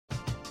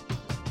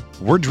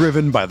We're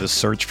driven by the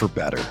search for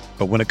better.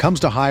 But when it comes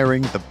to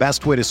hiring, the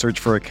best way to search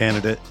for a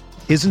candidate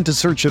isn't to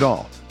search at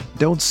all.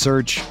 Don't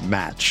search,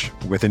 match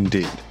with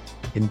Indeed.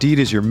 Indeed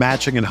is your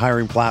matching and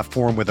hiring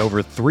platform with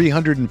over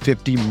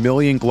 350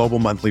 million global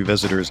monthly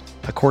visitors,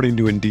 according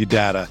to Indeed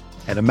data,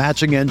 and a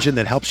matching engine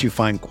that helps you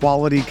find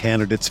quality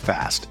candidates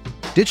fast.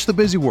 Ditch the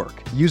busy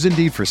work. Use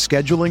Indeed for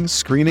scheduling,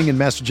 screening, and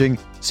messaging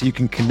so you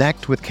can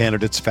connect with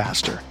candidates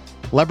faster.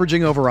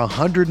 Leveraging over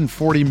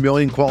 140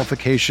 million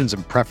qualifications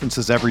and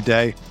preferences every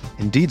day,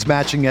 Indeed's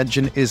matching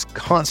engine is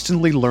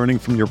constantly learning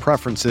from your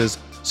preferences,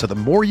 so the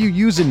more you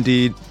use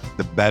Indeed,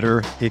 the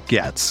better it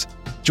gets.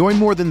 Join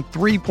more than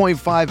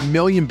 3.5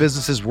 million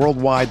businesses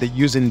worldwide that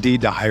use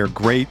Indeed to hire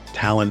great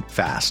talent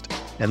fast.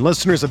 And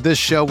listeners of this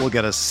show will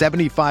get a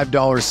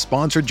 $75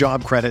 sponsored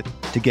job credit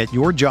to get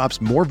your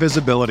jobs more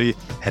visibility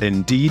at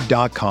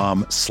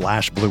Indeed.com/Blue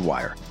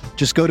Wire.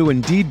 Just go to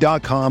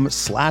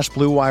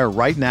Indeed.com/Blue Wire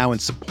right now and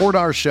support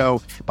our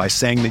show by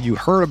saying that you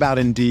heard about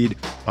Indeed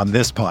on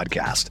this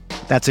podcast.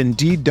 That's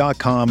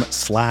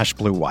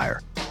Indeed.com/Blue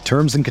Wire.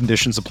 Terms and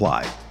conditions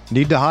apply.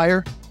 Need to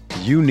hire?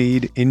 You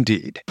need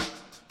Indeed.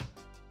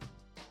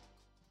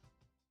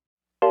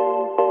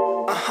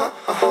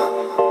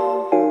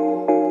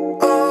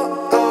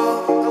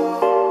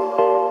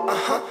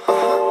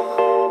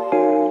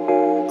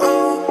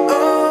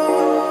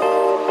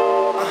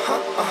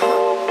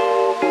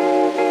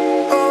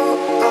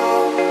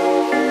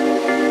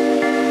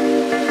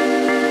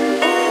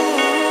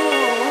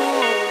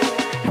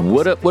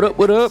 What up, what up,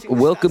 what up?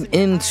 Welcome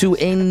into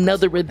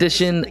another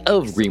edition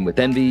of Green with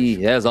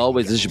Envy. As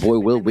always, this is your boy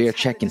Will Weir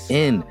checking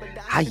in.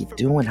 How you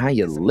doing? How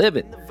you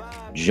living?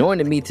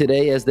 Joining me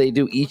today as they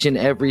do each and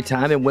every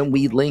time. And when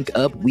we link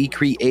up, we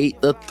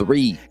create the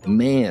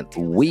three-man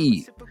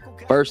weave.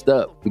 First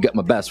up, we got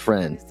my best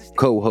friend,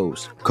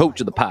 co-host,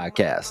 coach of the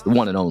podcast, the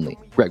one and only,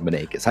 Greg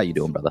Manakis. How you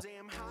doing, brother?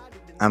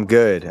 I'm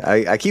good.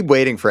 I keep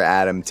waiting for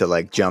Adam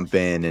to jump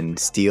in and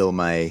steal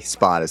my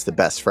spot as the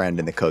best friend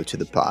and the coach of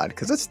the pod.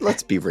 Because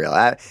let's be real,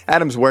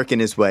 Adam's working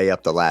his way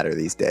up the ladder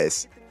these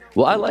days.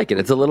 Well, I like it.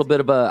 It's a little bit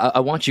of I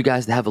want you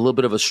guys to have a little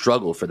bit of a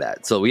struggle for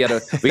that. So we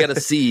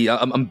gotta see.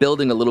 I'm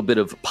building a little bit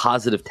of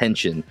positive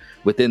tension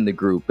within the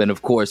group, and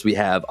of course we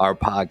have our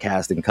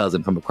podcasting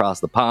cousin from across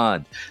the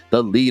pond,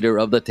 the leader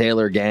of the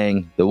Taylor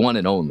gang, the one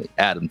and only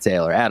Adam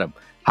Taylor. Adam,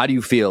 how do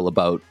you feel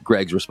about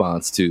Greg's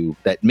response to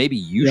that? Maybe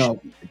you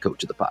should be the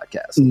coach of the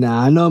podcast.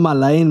 Nah, I know my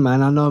lane,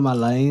 man. I know my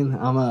lane.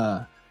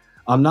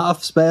 I'm not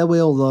a spare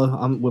wheel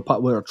though.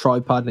 We're a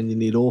tripod, and you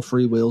need all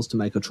three wheels to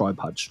make a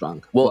tripod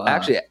strong. Well,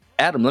 actually,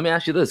 Adam, let me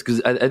ask you this,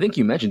 because I think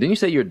you mentioned, didn't you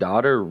say your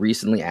daughter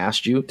recently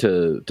asked you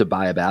to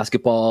buy a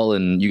basketball,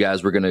 and you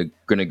guys were gonna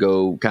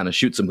go kind of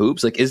shoot some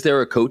hoops? Like, is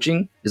there a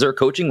coaching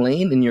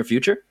lane in your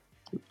future?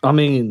 I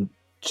mean,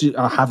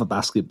 I have a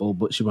basketball,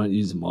 but she won't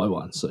use my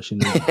one, so she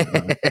knows.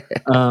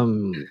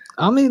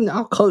 I mean,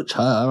 I'll coach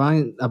her. I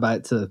ain't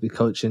about to be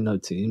coaching no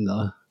team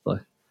though.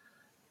 Like,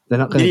 they're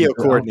not going to video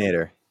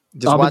coordinator.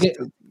 Just watch.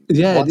 This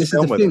is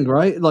the thing,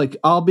 right? Like,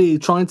 I'll be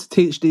trying to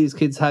teach these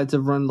kids how to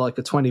run like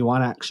a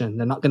 21 action.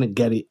 They're not going to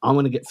get it. I'm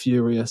going to get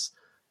furious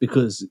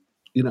because,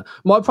 you know,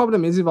 my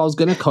problem is if I was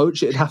going to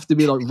coach, it'd have to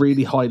be like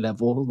really high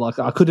level. Like,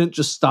 I couldn't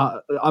just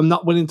start. I'm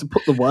not willing to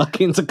put the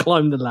work in to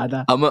climb the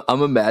ladder.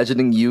 I'm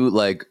imagining you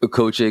like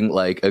coaching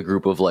like a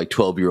group of like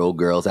 12-year-old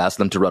girls,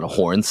 asking them to run a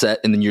horn set,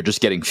 and then you're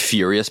just getting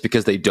furious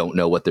because they don't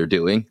know what they're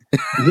doing.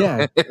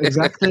 Yeah,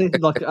 exactly.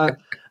 Like,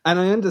 and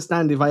I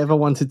understand if I ever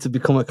wanted to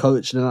become a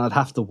coach, then I'd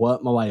have to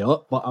work my way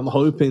up. But I'm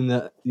hoping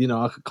that, you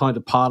know, I could kind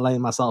of parlay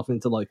myself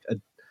into like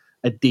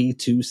a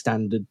D2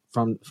 standard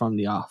from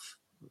the off,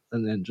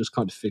 and then just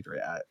kind of figure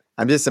it out.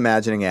 I'm just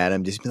imagining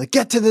Adam just be like,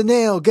 get to the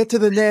nail,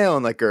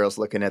 and like girls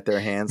looking at their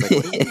hands like,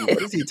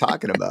 what is he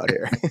talking about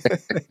here?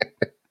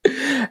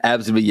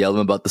 Abs would be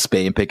yelling about the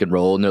Spain pick and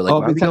roll, and they're like,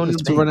 I'll be telling them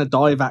to run a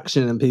dive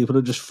action, and people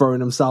are just throwing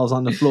themselves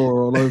on the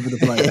floor all over the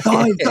place.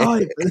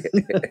 dive.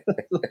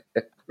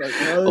 Like,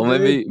 no, well,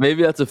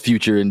 maybe that's a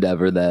future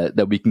endeavor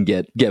that we can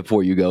get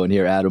for you going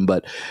here, Adam.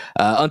 But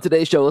on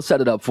today's show, let's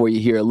set it up for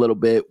you here a little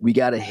bit. We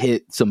got to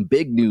hit some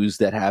big news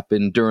that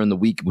happened during the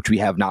week, which we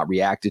have not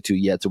reacted to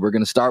yet. So we're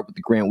going to start with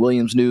the Grant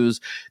Williams news.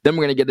 Then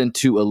we're going to get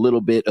into a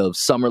little bit of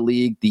Summer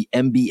League. The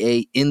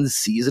NBA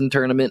in-season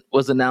tournament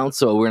was announced,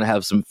 so we're going to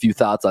have some few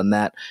thoughts on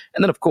that.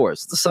 And then, of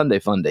course, it's a Sunday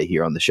fun day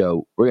here on the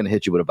show. We're going to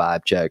hit you with a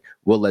vibe check.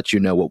 We'll let you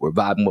know what we're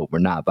vibing, what we're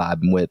not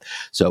vibing with.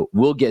 So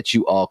we'll get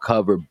you all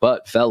covered.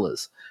 But,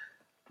 fellas,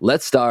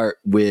 let's start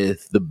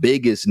with the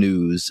biggest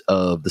news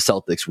of the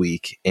Celtics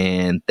week,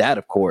 and that,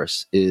 of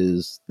course,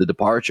 is the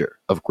departure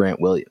of Grant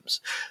Williams.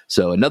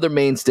 So another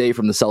mainstay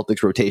from the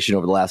Celtics rotation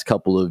over the last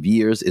couple of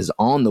years is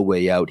on the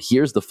way out.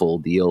 Here's the full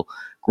deal.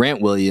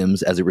 Grant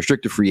Williams, as a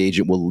restricted free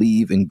agent, will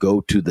leave and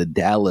go to the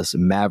Dallas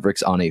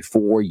Mavericks on a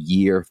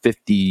 4-year,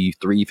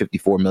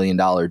 $54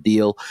 million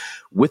deal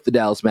with the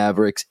Dallas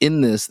Mavericks.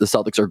 In this, the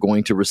Celtics are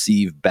going to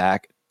receive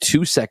back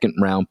 2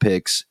 second-round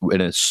picks in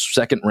a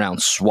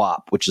second-round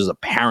swap, which is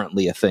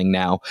apparently a thing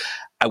now.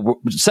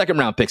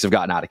 Second-round picks have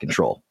gotten out of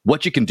control.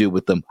 What you can do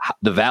with them,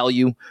 the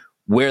value,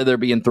 where they're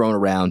being thrown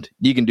around,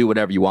 you can do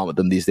whatever you want with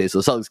them these days.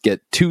 So the Celtics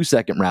get 2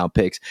 second-round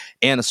picks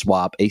and a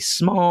swap, a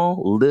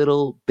small,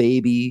 little,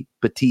 baby,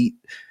 petite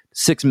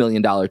 $6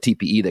 million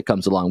TPE that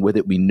comes along with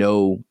it. We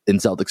know in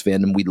Celtics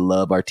fandom, we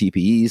love our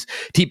TPEs.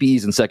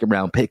 TPEs and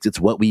second-round picks, it's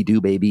what we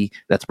do, baby.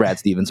 That's Brad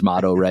Stevens'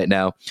 motto right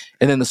now.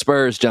 And then the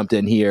Spurs jumped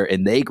in here,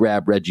 and they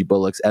grabbed Reggie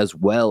Bullock as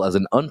well as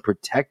an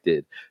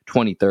unprotected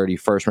 2030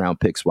 first-round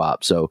pick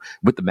swap. So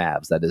with the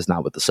Mavs, that is,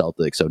 not with the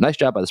Celtics. So nice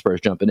job by the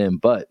Spurs jumping in.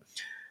 But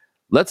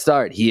let's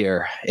start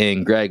here.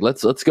 And Greg,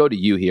 let's go to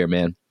you here,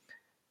 man.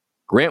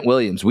 Grant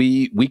Williams,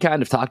 we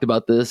kind of talked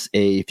about this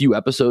a few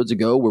episodes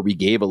ago where we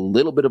gave a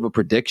little bit of a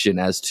prediction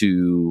as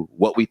to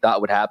what we thought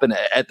would happen.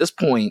 At this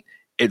point,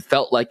 it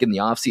felt like in the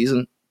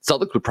offseason,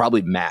 Celtics would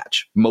probably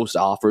match most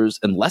offers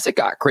unless it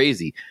got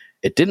crazy.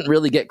 It didn't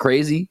really get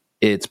crazy.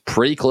 It's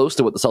pretty close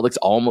to what the Celtics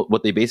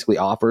what they basically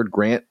offered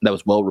Grant. That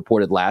was well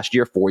reported last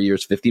year, 4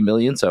 years, $50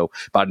 million. So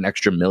about an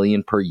extra $1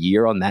 million per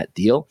year on that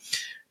deal.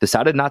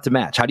 Decided not to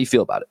match. How do you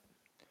feel about it?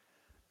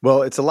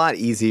 Well, it's a lot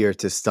easier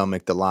to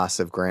stomach the loss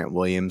of Grant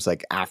Williams,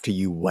 like after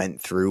you went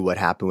through what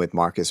happened with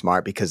Marcus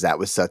Smart, because that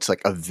was such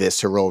like a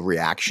visceral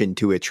reaction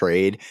to a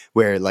trade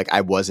where like I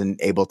wasn't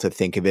able to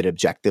think of it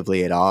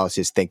objectively at all. I was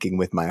just thinking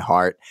with my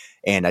heart,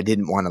 and I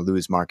didn't want to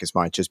lose Marcus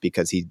Smart just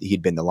because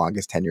he'd been the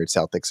longest tenured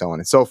Celtic, so on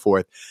and so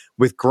forth.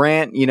 With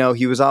Grant, you know,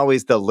 he was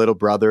always the little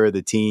brother of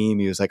the team.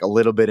 He was like a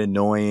little bit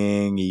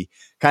annoying. He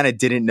kind of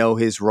didn't know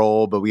his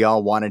role, but we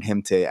all wanted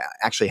him to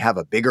actually have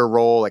a bigger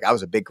role. Like I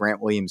was a big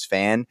Grant Williams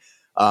fan.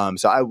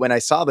 When I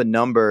saw the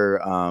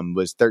number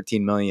was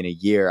 $13 million a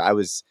year, I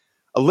was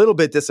a little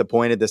bit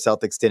disappointed the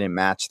Celtics didn't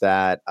match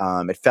that.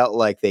 It felt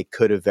like they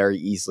could have very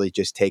easily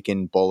just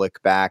taken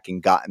Bullock back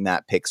and gotten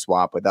that pick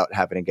swap without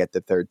having to get the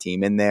third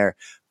team in there.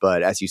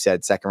 But as you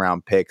said, second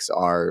round picks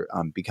are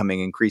becoming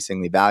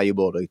increasingly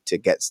valuable to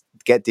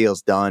get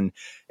deals done.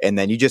 And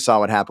then you just saw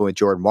what happened with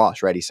Jordan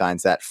Walsh, right? He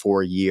signs that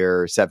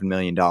 4-year, $7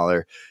 million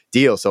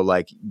deal. So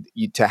like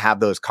to have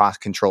those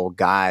cost control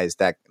guys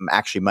that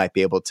actually might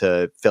be able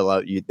to fill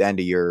out the end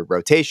of your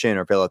rotation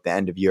or fill out the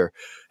end of your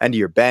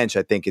bench,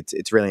 I think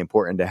it's really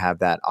important to have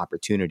that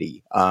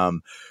opportunity.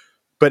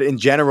 But in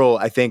general,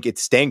 I think it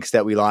stinks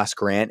that we lost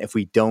Grant. If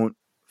we don't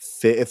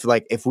fit,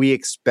 if we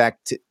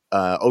expect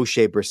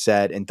O'Shea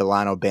Brissett and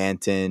Delano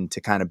Banton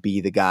to kind of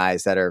be the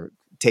guys that are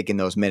taking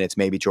those minutes,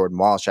 maybe Jordan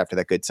Walsh after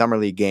that good summer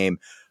league game,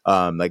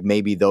 like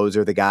maybe those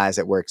are the guys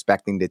that we're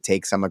expecting to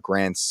take some of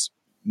Grant's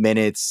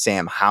minutes.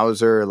 Sam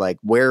Hauser, like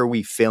where are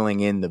we filling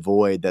in the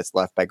void that's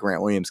left by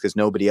Grant Williams? Because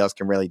nobody else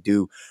can really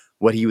do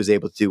what he was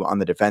able to do on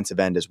the defensive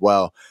end as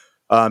well.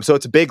 So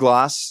it's a big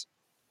loss.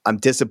 I'm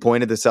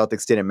disappointed the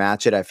Celtics didn't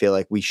match it. I feel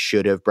like we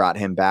should have brought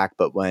him back,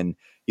 but when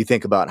you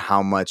think about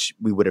how much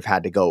we would have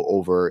had to go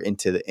over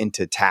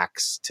into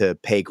tax to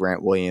pay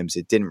Grant Williams,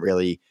 you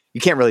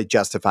can't really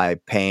justify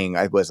paying,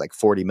 I was like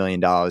 $40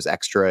 million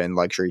extra in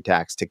luxury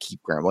tax to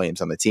keep Grant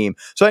Williams on the team.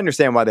 So I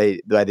understand why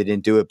they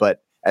didn't do it,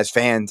 but as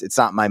fans, it's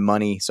not my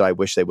money, so I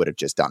wish they would have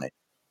just done it.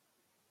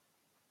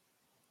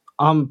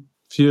 I'm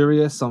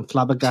furious. I'm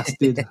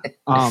flabbergasted.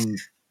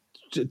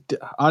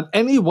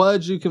 Any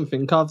words you can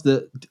think of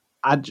that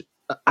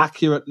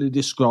accurately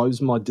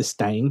describes my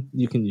disdain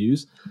you can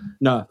use.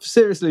 No,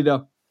 seriously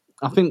though,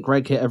 I think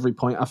Greg hit every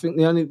point. I think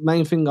the only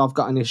main thing I've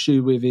got an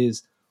issue with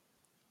is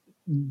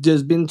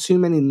there's been too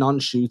many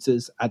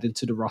non-shooters added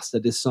to the roster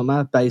this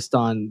summer based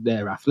on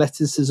their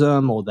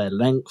athleticism or their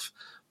length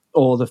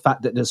or the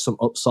fact that there's some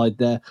upside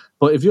there.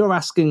 But if you're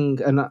asking,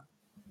 and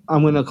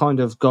I'm going to kind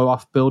of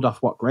build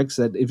off what Greg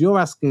said, if you're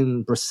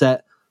asking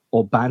Brissett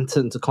or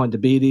Banton to kind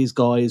of be these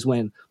guys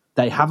when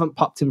they haven't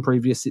popped in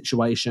previous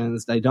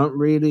situations, they don't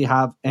really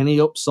have any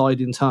upside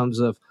in terms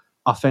of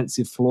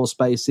offensive floor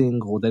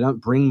spacing, or they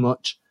don't bring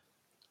much,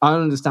 I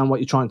don't understand what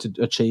you're trying to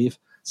achieve.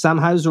 Sam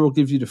Hauser will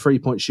give you the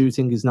 3-point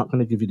shooting. He's not going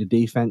to give you the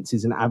defense.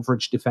 He's an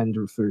average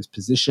defender for his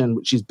position,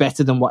 which is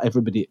better than what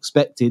everybody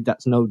expected.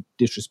 That's no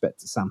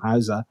disrespect to Sam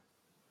Hauser.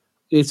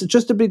 It's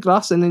just a big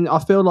loss. And then I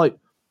feel like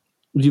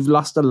you've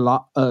lost a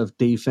lot of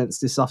defense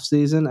this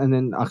offseason. And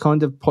then I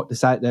kind of put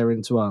this out there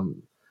into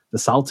the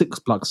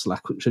Celtics blog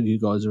Slack, which you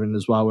guys are in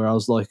as well, where I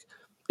was like,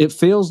 it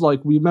feels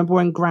like, we remember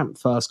when Grant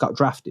first got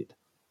drafted?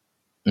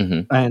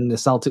 Mm-hmm. And the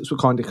Celtics were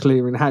kind of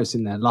clearing house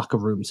in their locker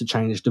room to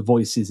change the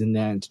voices in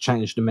there and to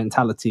change the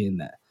mentality in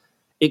there.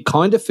 It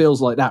kind of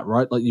feels like that,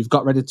 right? Like you've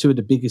got rid of two of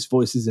the biggest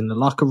voices in the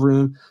locker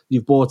room.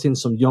 You've brought in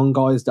some young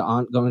guys that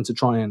aren't going to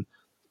try and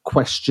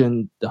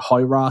question the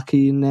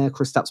hierarchy in there.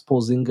 Kristaps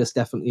Porzingis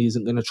definitely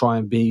isn't going to try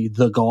and be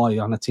the guy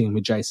on a team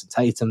with Jason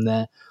Tatum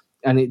there.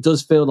 And it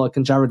does feel like,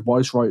 and Jared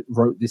Weiss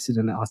wrote this in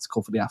an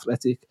article for The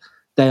Athletic,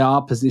 they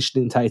are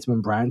positioning Tatum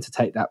and Brown to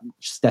take that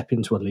step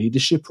into a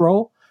leadership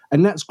role.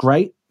 And that's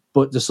great,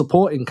 but the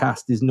supporting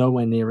cast is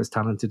nowhere near as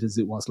talented as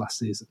it was last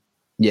season.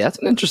 Yeah, that's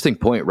an interesting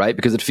point, right?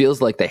 Because it feels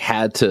like they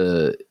had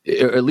to,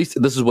 or at least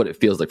this is what it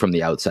feels like from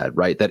the outside,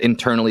 right? That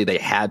internally they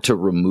had to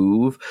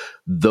remove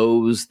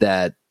those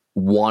that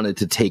wanted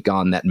to take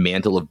on that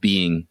mantle of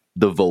being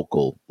the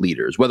vocal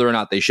leaders, whether or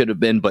not they should have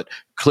been, but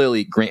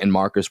clearly Grant and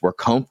Marcus were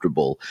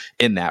comfortable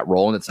in that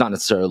role. And it's not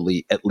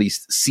necessarily, at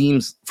least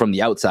seems from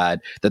the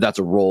outside, that that's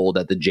a role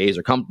that the Jays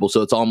are comfortable.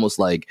 So it's almost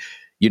like,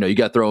 you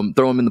got to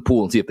throw them in the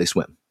pool and see if they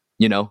swim.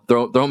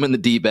 Throw them in the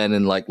deep end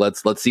and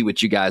let's see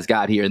what you guys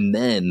got here, and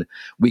then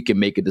we can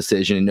make a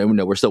decision.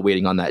 And we're still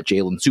waiting on that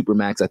Jalen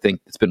Supermax. I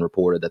think it's been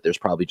reported that there's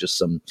probably just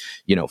some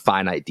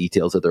finite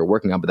details that they're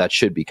working on, but that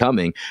should be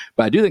coming.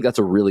 But I do think that's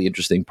a really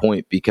interesting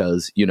point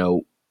because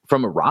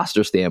from a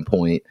roster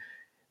standpoint,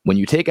 when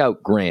you take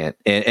out Grant,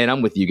 and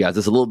I'm with you guys,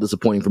 it's a little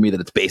disappointing for me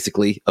that it's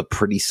basically a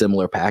pretty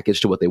similar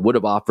package to what they would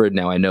have offered.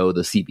 Now, I know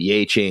the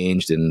CBA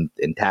changed and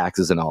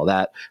taxes and all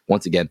that.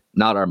 Once again,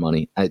 not our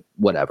money,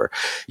 whatever.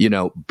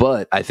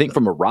 But I think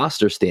from a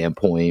roster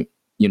standpoint,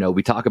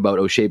 we talk about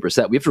O'Shea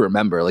Brissett. We have to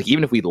remember,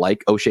 even if we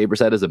like O'Shea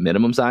Brissett as a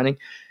minimum signing,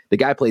 the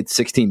guy played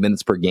 16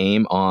 minutes per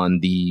game on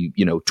the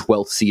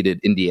 12th seeded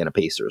Indiana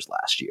Pacers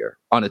last year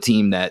on a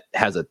team that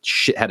had a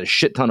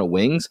shit ton of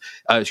wings,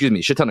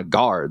 shit ton of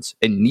guards,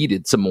 and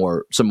needed some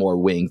more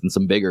wings and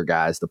some bigger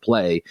guys to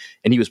play.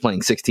 And he was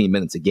playing 16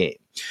 minutes a game.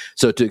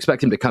 So to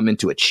expect him to come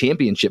into a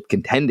championship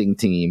contending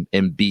team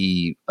and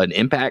be an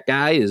impact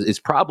guy is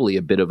probably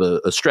a bit of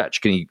a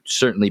stretch. Can he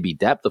certainly be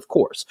depth? Of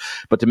course.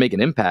 But to make an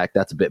impact,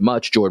 that's a bit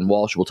much. Jordan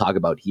Walsh, we'll talk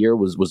about here,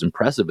 was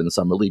impressive in the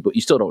summer league, but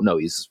you still don't know.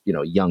 He's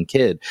a young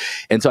kid.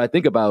 And so I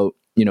think about,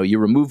 you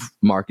remove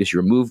Marcus,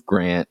 you remove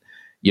Grant,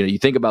 you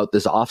think about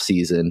this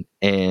offseason,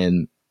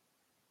 and,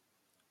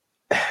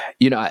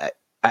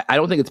 I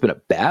don't think it's been a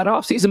bad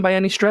offseason by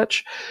any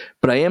stretch,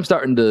 but I am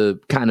starting to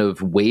kind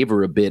of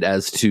waver a bit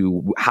as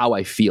to how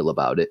I feel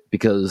about it,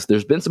 because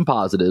there's been some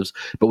positives,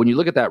 but when you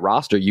look at that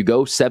roster, you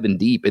go 7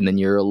 deep and then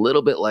you're a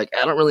little bit like,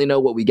 I don't really know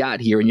what we got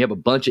here. And you have a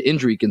bunch of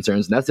injury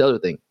concerns. And that's the other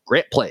thing.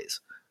 Grant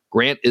plays.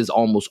 Grant is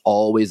almost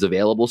always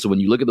available. So when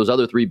you look at those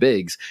other 3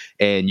 bigs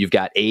and you've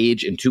got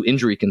age and 2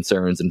 injury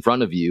concerns in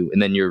front of you, and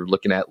then you're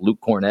looking at Luke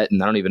Cornett,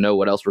 and I don't even know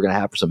what else we're going to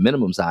have for some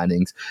minimum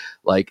signings,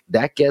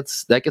 that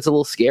gets a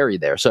little scary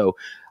there. So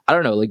I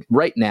don't know,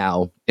 right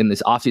now, in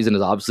this offseason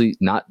is obviously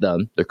not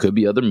done. There could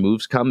be other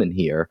moves coming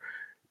here.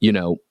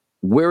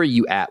 Where are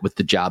you at with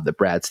the job that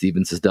Brad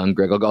Stevens has done?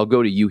 Greg, I'll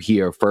go to you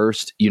here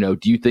first. Do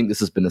you think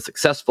this has been a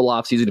successful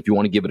offseason? If you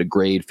want to give it a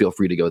grade, feel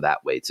free to go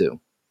that way too.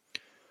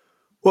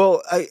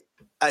 Well, I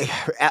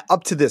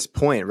up to this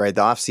point, right,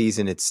 the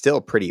offseason, it's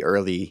still pretty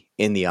early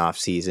in the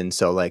offseason.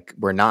 So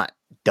we're not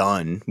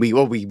done. We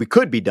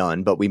could be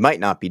done, but we might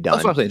not be done.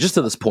 That's what I'm saying. Just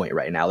to this point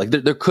right now,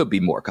 there could be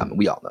more coming.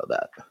 We all know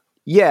that.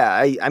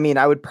 Yeah. I mean,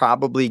 I would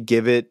probably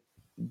give it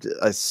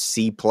a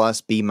C+,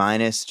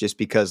 B-, just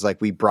because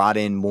we brought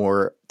in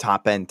more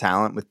top end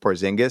talent with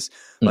Porzingis.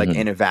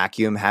 In a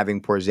vacuum,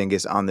 having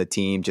Porzingis on the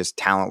team, just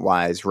talent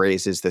wise,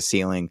 raises the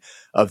ceiling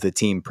of the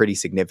team pretty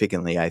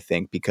significantly, I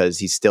think, because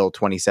he's still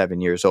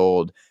 27 years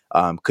old,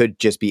 could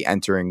just be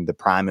entering the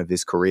prime of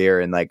his career.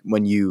 And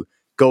when you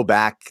go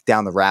back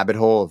down the rabbit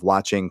hole of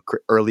watching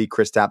early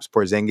Kristaps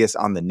Porzingis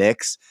on the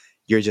Knicks,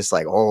 you're just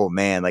like, oh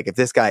man, if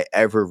this guy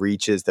ever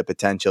reaches the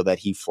potential that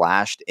he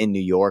flashed in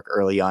New York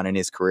early on in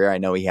his career, I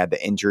know he had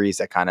the injuries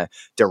that kind of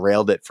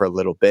derailed it for a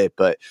little bit,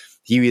 but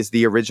he is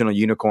the original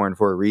unicorn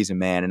for a reason,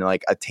 man. And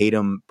a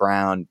Tatum,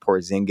 Brown,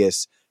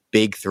 Porzingis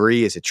big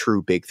 3 is a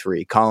true big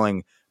 3.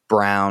 Calling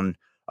Brown,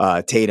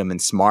 Tatum,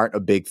 and Smart a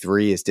big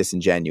 3 is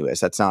disingenuous.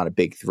 That's not a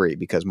big 3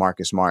 because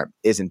Marcus Smart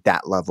isn't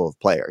that level of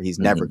player. He's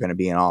never going to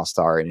be an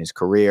all-star in his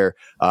career.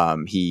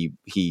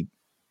 He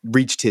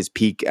reached his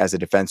peak as a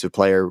defensive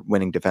player,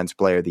 winning Defensive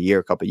Player of the Year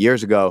a couple of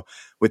years ago.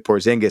 With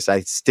Porzingis, I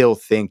still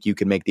think you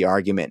can make the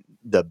argument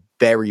the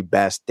very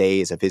best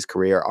days of his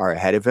career are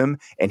ahead of him,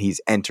 and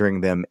he's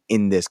entering them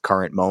in this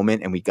current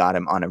moment, and we got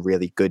him on a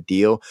really good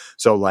deal.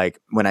 So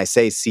when I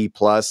say C+,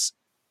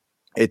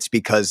 it's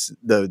because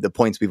the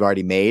points we've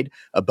already made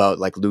about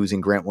losing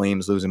Grant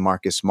Williams, losing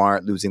Marcus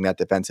Smart, losing that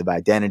defensive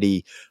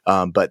identity.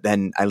 But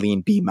then I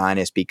lean B-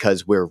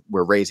 because we're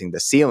raising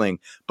the ceiling.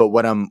 But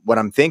what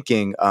I'm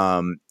thinking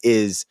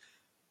is,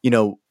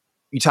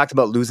 you talked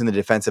about losing the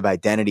defensive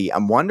identity.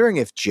 I'm wondering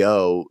if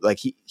Joe,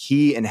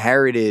 he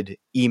inherited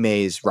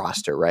Ime's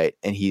roster, right?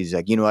 And he's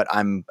like, you know what,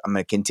 I'm going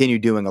to continue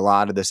doing a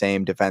lot of the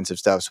same defensive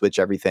stuff, switch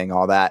everything,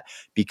 all that,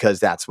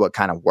 because that's what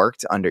kind of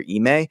worked under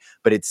Ime.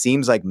 But it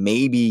seems like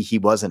maybe he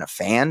wasn't a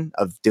fan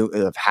of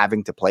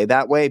having to play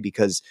that way,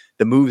 because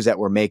the moves that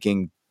we're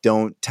making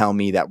don't tell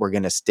me that we're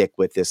going to stick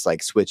with this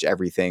switch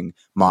everything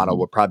model.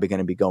 We're probably going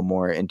to be going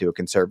more into a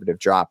conservative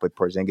drop with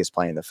Porzingis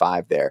playing the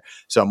 5 there.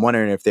 So I'm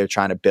wondering if they're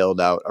trying to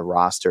build out a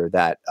roster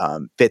that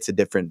fits a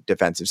different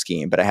defensive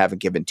scheme, but I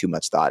haven't given too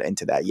much thought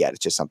into that yet.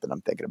 It's just something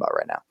I'm thinking about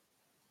right now.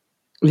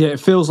 Yeah,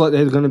 it feels like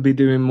they're going to be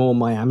doing more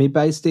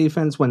Miami-based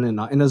defense when they're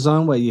not in a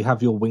zone where you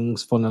have your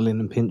wings funneling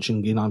and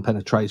pinching in on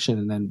penetration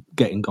and then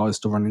getting guys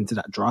to run into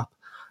that drop.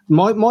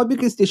 My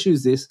biggest issue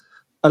is this.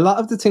 A lot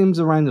of the teams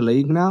around the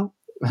league now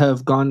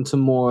have gone to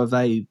more of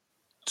a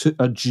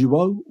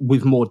duo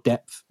with more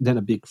depth than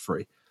a big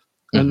 3.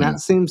 And that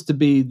seems to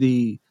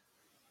be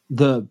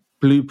the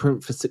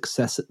blueprint for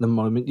success at the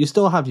moment. You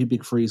still have your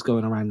big threes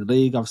going around the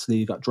league. Obviously,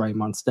 you got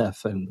Draymond,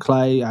 Steph, and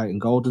Clay out in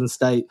Golden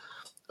State.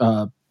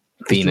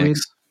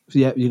 Phoenix.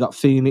 Yeah, you got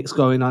Phoenix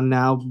going on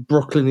now.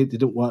 Brooklyn, it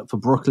didn't work for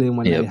Brooklyn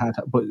when they had,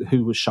 but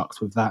who was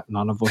shocked with that?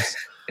 None of us.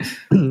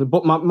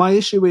 But my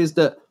issue is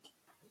that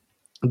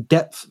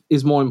depth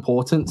is more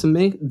important to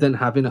me than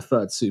having a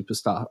third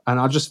superstar.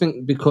 And I just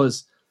think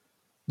because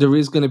there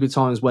is going to be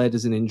times where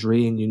there's an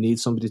injury and you need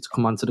somebody to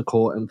come onto the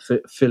court and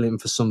fill in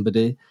for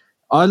somebody.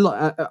 I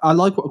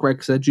like what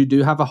Greg said. You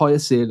do have a higher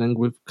ceiling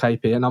with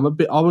KP, and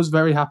I was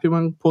very happy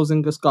when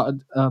Porzingis got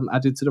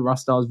added to the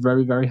roster. I was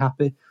very, very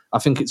happy. I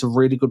think it's a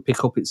really good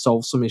pickup. It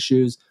solves some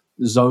issues.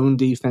 Zone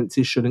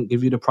defenses shouldn't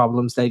give you the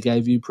problems they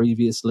gave you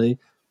previously,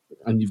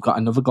 and you've got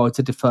another guy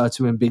to defer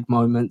to in big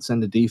moments,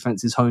 and the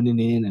defense is honing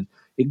in, and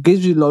it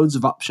gives you loads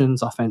of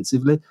options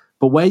offensively.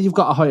 But where you've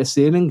got a higher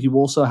ceiling, you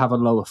also have a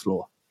lower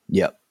floor.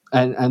 Yep.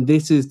 And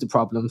this is the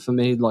problem for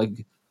me.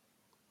 Like,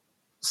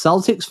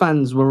 Celtics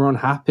fans were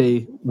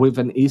unhappy with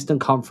an Eastern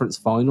Conference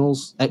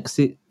Finals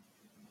exit.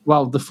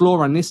 Well, the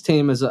floor on this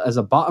team as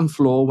a bottom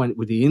floor,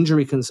 with the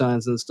injury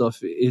concerns and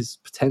stuff, is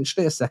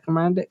potentially a second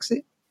round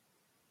exit.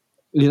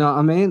 You know what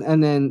I mean?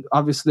 And then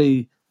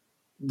obviously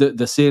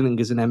the ceiling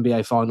is an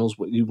NBA Finals,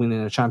 you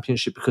winning a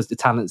championship because the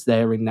talent's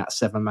there in that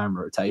 7-man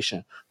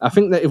rotation. I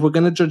think that if we're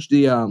going to judge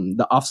the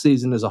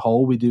offseason as a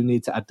whole, we do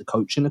need to add the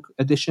coaching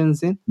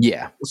additions in.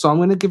 Yeah. So I'm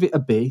going to give it a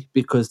B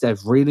because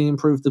they've really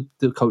improved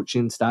the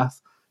coaching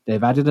staff.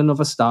 They've added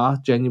another star,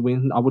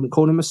 genuine. I wouldn't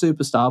call him a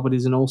superstar, but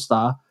he's an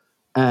all-star.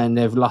 And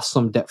they've lost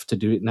some depth to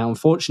do it. Now,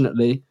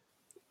 unfortunately,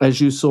 as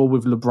you saw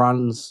with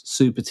LeBron's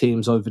super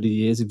teams over the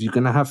years, if you're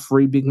going to have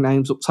 3 big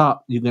names up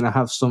top, you're going to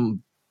have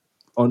some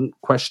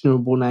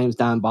unquestionable names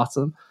down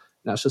bottom.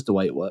 That's just the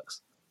way it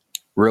works.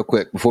 Real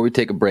quick, before we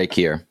take a break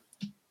here,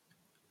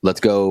 let's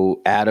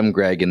go Adam,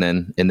 Greg, and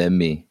then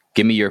me.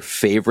 Give me your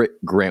favorite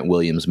Grant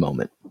Williams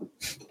moment.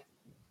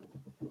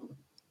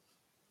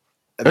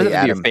 Or doesn't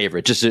have to be your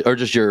favorite, just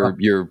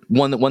your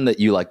one that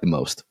you like the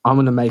most. I'm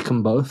going to make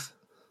them both.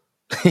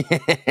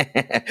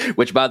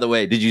 Which, by the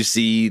way, did you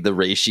see the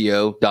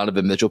ratio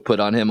Donovan Mitchell put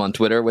on him on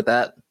Twitter with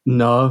that?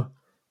 No.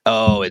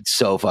 Oh, it's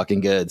so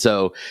fucking good.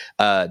 So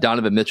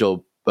Donovan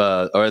Mitchell,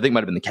 or I think it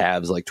might have been the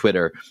Cavs, like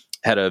Twitter,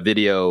 had a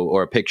video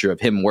or a picture of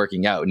him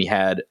working out, and he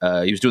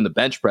was doing the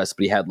bench press,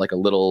 but he had like a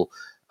little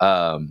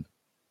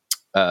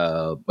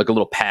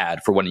pad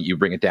for when you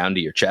bring it down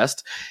to your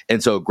chest.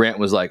 And so Grant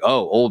was like,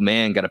 "Oh, old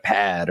man got a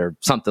pad," or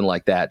something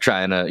like that,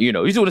 trying to,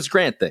 he's doing his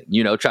Grant thing,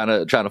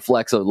 trying to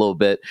flex a little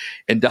bit.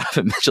 And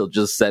Donovan Mitchell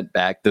just sent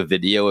back the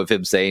video of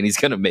him saying he's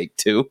going to make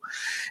 2,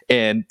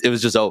 and it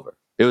was just over.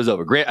 It was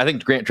over. I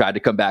think Grant tried to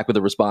come back with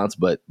a response,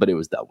 but it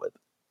was dealt with.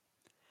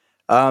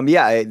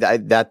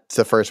 That's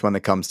the first one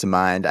that comes to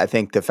mind. I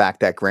think the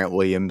fact that Grant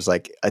Williams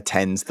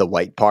attends the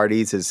white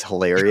parties is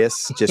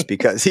hilarious, just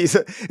because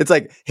it's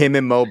like him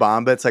and Mo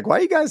Bamba. It's like, why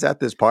are you guys at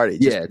this party?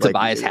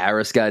 Tobias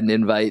Harris got an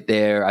invite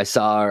there. I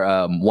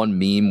saw one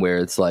meme where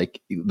it's like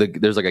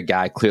there's like a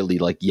guy clearly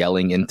like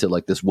yelling into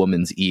like this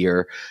woman's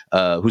ear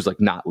who's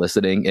like not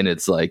listening, and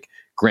it's like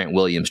Grant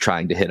Williams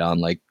trying to hit on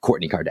like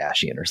Kourtney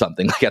Kardashian or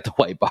something like at the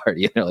white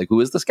party, and they're like,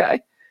 "Who is this guy?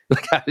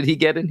 Like, how did he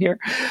get in here?"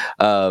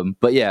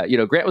 But yeah,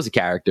 Grant was a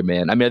character,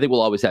 man. I mean, I think we'll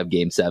always have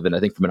Game 7.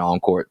 I think from an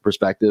on-court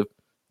perspective,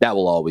 that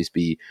will always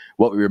be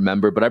what we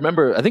remember. But I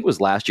think it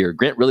was last year,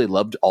 Grant really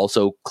loved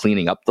also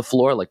cleaning up the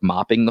floor, like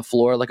mopping the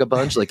floor like a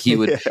bunch. Like he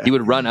would he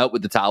would run out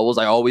with the towels.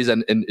 I always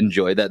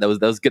enjoyed that. That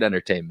was good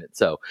entertainment.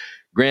 So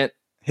Grant,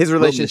 his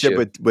relationship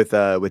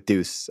with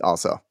Deuce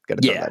also.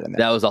 Got to throw that in there.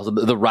 That was also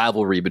the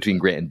rivalry between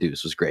Grant and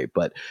Deuce was great.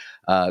 But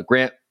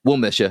Grant, we'll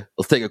miss you.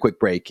 Let's take a quick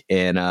break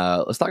and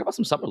let's talk about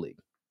some Summer League.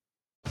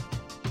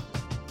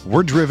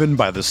 We're driven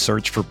by the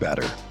search for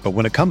better. But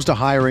when it comes to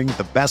hiring,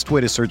 the best way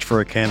to search for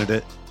a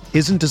candidate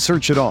isn't to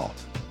search at all.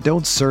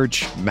 Don't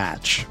search,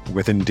 match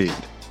with Indeed.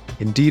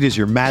 Indeed is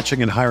your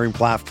matching and hiring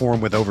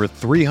platform with over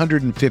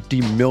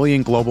 350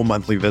 million global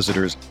monthly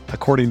visitors,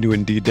 according to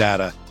Indeed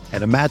data,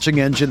 and a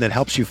matching engine that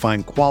helps you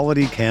find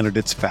quality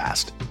candidates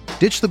fast.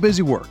 Ditch the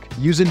busy work.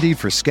 Use Indeed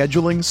for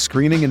scheduling,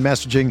 screening, and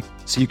messaging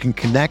so you can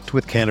connect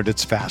with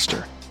candidates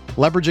faster.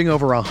 Leveraging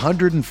over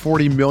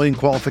 140 million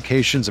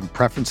qualifications and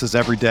preferences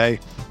every day,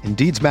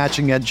 Indeed's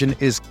matching engine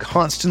is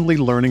constantly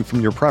learning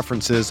from your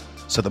preferences,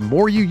 so the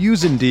more you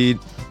use Indeed,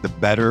 the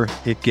better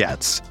it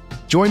gets.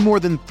 Join more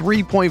than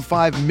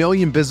 3.5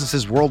 million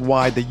businesses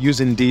worldwide that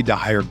use Indeed to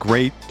hire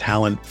great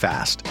talent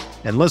fast.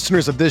 And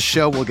listeners of this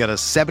show will get a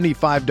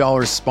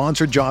 $75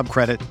 sponsored job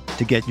credit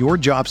to get your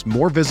jobs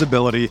more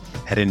visibility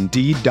at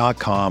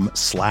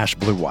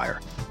Indeed.com/Blue Wire.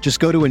 Just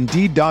go to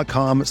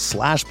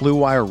Indeed.com/Blue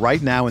Wire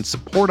right now and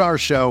support our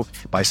show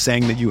by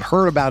saying that you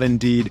heard about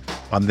Indeed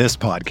on this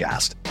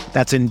podcast.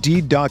 That's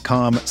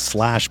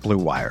Indeed.com/Blue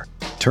Wire.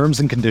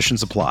 Terms and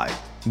conditions apply.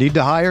 Need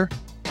to hire?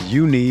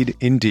 You need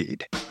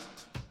Indeed.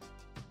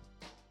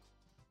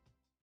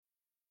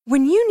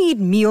 When you need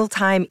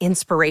mealtime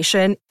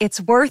inspiration,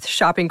 it's worth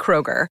shopping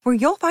Kroger, where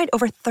you'll find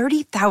over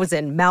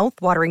 30,000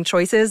 mouth-watering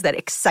choices that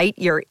excite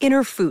your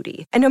inner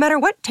foodie. And no matter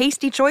what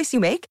tasty choice you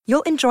make,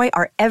 you'll enjoy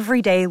our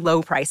everyday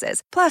low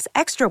prices, plus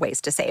extra ways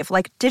to save,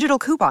 like digital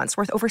coupons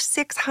worth over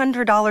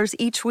 $600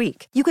 each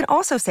week. You can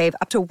also save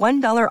up to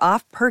 $1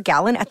 off per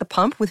gallon at the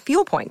pump with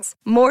fuel points.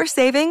 More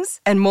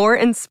savings and more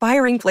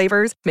inspiring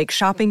flavors make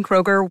shopping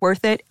Kroger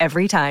worth it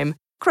every time.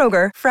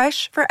 Kroger,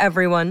 fresh for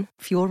everyone.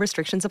 Fuel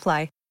restrictions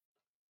apply.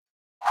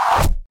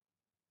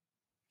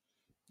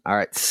 All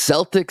right,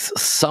 Celtics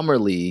Summer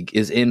League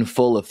is in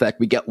full effect.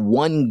 We got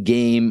one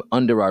game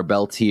under our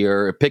belt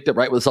here. It picked up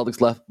right where the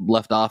Celtics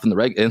left off in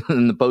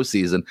the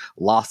postseason,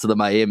 lost to the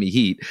Miami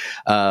Heat.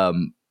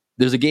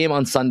 There's a game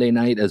on Sunday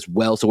night as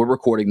well, so we're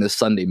recording this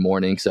Sunday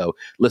morning. So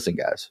listen,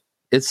 guys,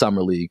 it's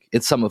Summer League.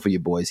 It's summer for you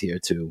boys here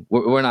too.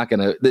 We're not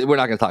gonna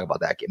talk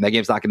about that game. That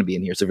game's not gonna be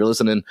in here. So if you're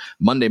listening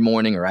Monday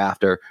morning or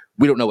after,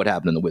 we don't know what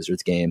happened in the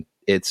Wizards game.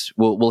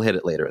 We'll hit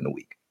it later in the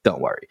week. Don't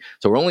worry.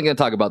 So we're only going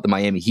to talk about the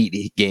Miami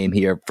Heat game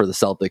here for the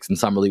Celtics in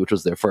Summer League, which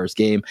was their first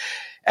game.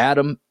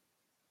 Adam,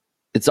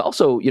 it's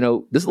also, this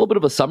is a little bit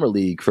of a Summer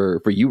League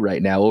for you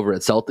right now over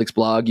at Celtics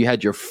Blog. You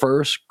had your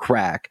first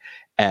crack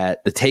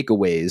at the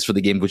takeaways for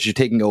the game, which you're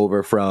taking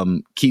over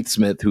from Keith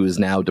Smith, who is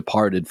now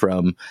departed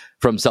from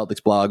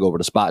Celtics Blog over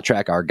to Spot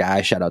Track, our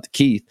guy. Shout out to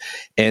Keith.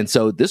 And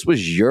so this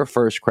was your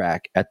first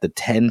crack at the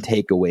 10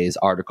 takeaways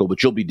article,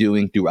 which you'll be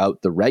doing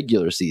throughout the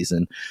regular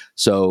season.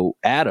 So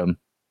Adam,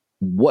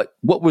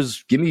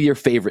 give me your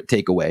favorite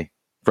takeaway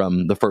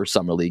from the first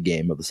Summer League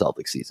game of the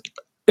Celtics season?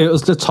 It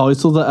was the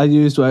title that I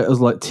used where it was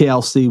like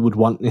TLC would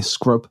want this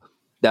scrub.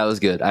 That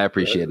was good. I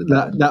appreciated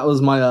that. That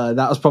was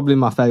that was probably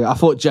my favorite. I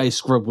thought Jay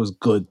Scrub was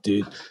good,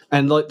 dude.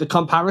 And like the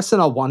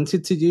comparison I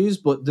wanted to use,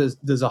 but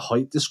there's a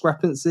height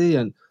discrepancy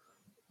and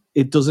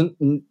it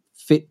doesn't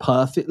fit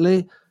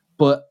perfectly.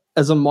 But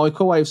as a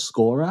microwave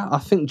scorer, I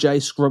think Jay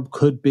Scrub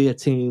could be a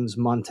team's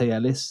Monte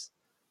Ellis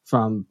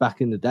from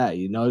back in the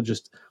day,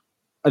 just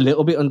a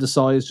little bit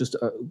undersized, just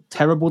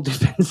terrible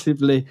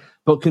defensively,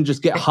 but can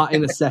just get hot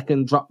in a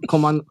second,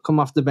 come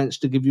off the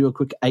bench to give you a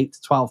quick 8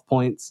 to 12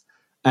 points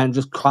and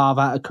just carve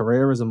out a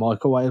career as a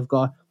microwave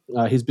guy.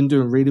 He's been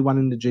doing really well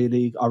in the G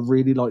League. I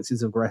really liked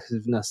his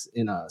aggressiveness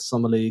in a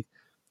Summer League.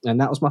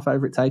 And that was my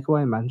favorite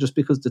takeaway, man, just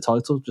because the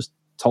title just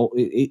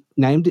it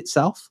named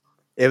itself.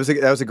 That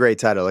was a great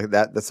title. Like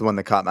that's the one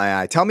that caught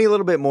my eye. Tell me a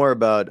little bit more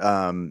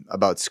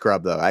about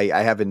Scrub, though. I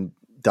haven't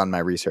done my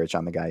research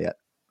on the guy yet.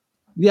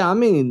 Yeah, I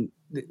mean,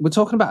 we're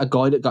talking about a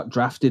guy that got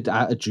drafted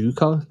out of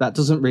JUCO. That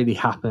doesn't really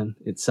happen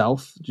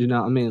itself. Do you know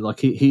what I mean? Like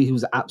he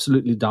was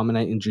absolutely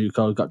dominating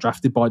JUCO. Got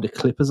drafted by the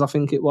Clippers, I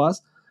think it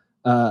was,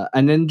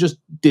 and then just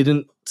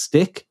didn't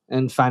stick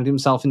and found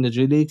himself in the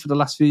G League for the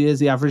last few years.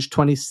 He averaged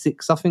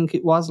 26, I think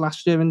it was,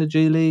 last year in the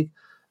G League.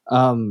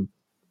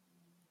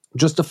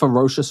 Just a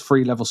ferocious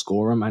free-level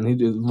scorer, man.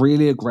 He's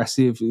really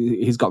aggressive.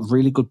 He's got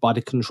really good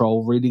body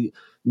control. Really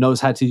knows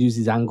how to use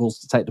his angles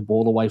to take the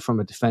ball away from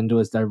a defender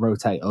as they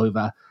rotate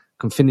over.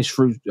 Can finish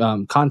through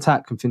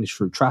contact, can finish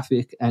through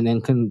traffic, and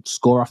then can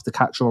score off the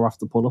catch or off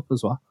the pull-up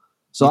as well.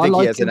 So you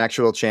think he has an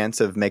actual chance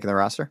of making the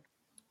roster?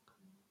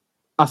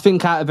 I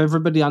think out of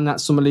everybody on that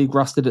Summer League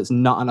roster that's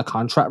not on a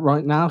contract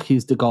right now,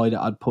 he's the guy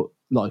that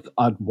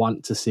I'd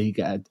want to see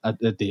get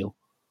a deal.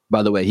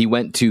 By the way, he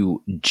went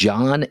to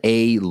John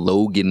A.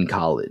 Logan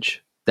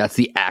College. That's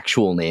the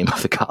actual name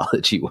of the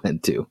college he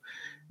went to.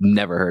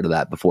 Never heard of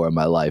that before in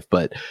my life.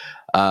 But,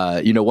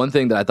 one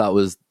thing that I thought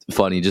was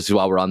funny, just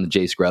while we're on the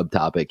Jay Scrub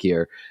topic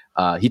here,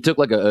 he took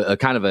like a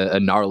kind of a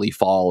gnarly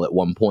fall at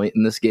one point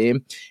in this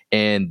game.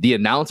 And the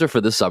announcer for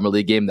the Summer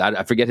League game,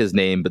 I forget his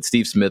name, but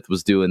Steve Smith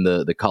was doing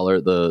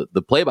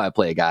the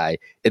play-by-play guy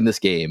in this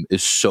game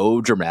is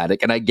so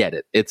dramatic. And I get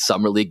it. It's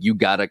Summer League. You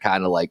got to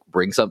kind of like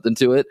bring something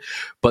to it.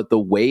 But the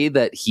way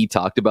that he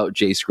talked about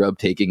Jay Scrub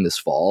taking this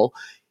fall,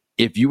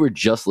 if you were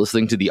just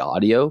listening to the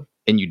audio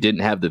and you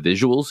didn't have the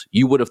visuals,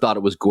 you would have thought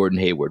it was Gordon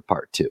Hayward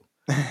part 2.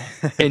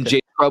 And Jay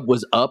Scrub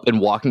was up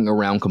and walking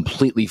around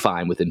completely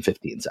fine within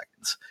 15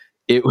 seconds.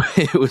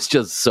 It was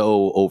just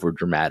so over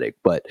dramatic.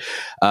 But,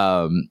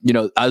 I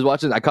was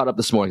watching, I caught up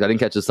this morning. I didn't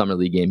catch the Summer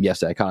League game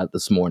yesterday. I caught up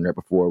this morning right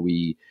before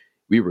we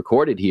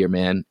recorded here,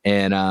 man.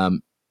 And,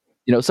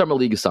 Summer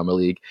League is Summer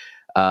League.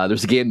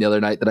 There's a game the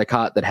other night that I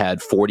caught that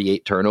had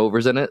 48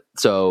 turnovers in it.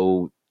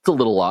 So it's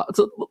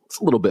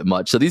a little bit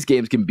much. So these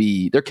games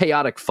they're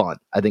chaotic fun,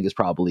 I think is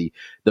probably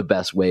the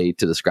best way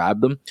to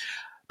describe them.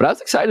 But I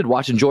was excited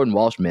watching Jordan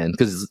Walsh, man,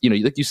 because,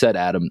 like you said,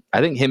 Adam,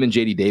 I think him and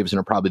J.D. Davison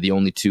are probably the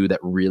only two that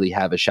really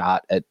have a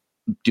shot at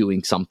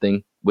doing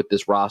something with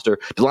this roster.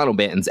 Delano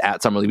Banton's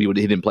at Summer League.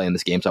 He didn't play in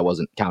this game, so I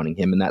wasn't counting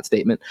him in that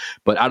statement.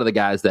 But out of the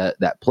guys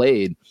that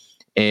played,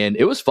 and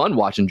it was fun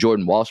watching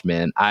Jordan Walsh,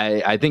 man.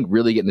 I think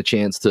really getting the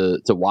chance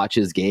to watch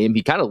his game,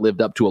 he kind of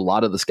lived up to a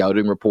lot of the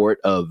scouting report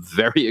of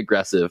very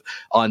aggressive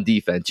on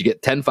defense. You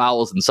get 10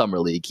 fouls in Summer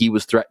League. He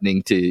was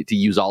threatening to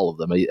use all of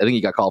them. I think he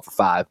got called for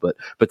 5, but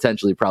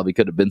potentially probably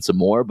could have been some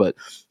more. But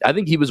I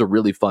think he was a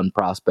really fun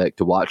prospect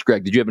to watch.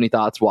 Greg, did you have any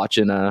thoughts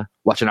watching our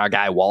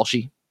guy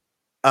Walshy?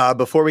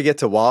 Before we get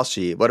to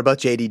Walshy, what about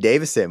JD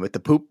Davison with the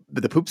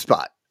poop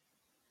spot?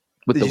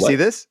 Did you see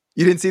this?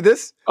 You didn't see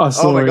this?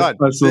 Oh my God.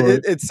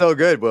 It's so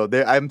good. Well,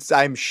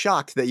 I'm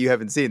shocked that you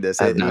haven't seen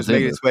this. It was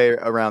making its way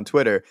around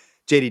Twitter.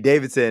 JD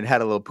Davison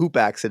had a little poop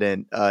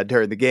accident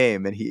during the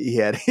game, and he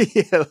had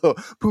a little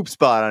poop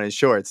spot on his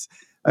shorts.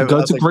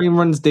 Go to Green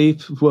Runs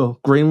Deep. Well,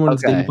 Green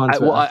Runs Deep.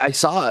 I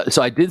saw.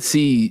 So I did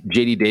see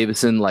JD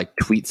Davison like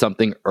tweet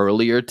something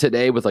earlier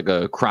today with like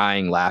a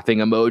crying, laughing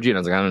emoji, and I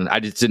was like, I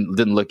just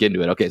didn't look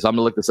into it. Okay, so I'm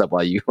gonna look this up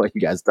while you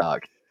guys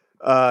talk.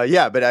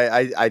 Yeah, but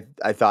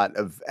I thought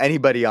of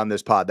anybody on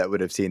this pod that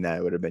would have seen that,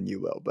 it would have been you,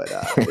 Will. But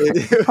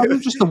probably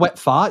just a wet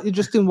fart. You're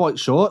just in white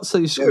shorts, so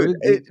you screwed.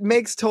 It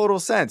makes total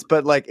sense,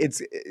 but like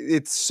it's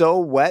so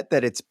wet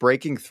that it's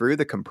breaking through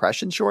the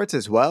compression shorts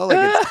as well.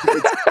 Like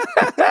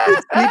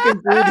it's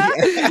seeping through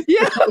the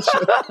yeah,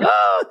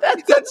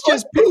 that's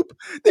just poop.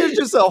 There's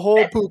just a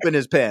whole poop in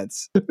his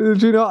pants. Do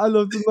you know what I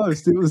love the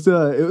most? It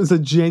was a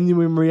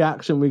genuine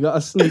reaction. We got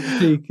a sneak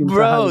peek.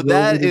 Bro,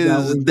 that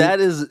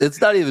is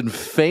it's not even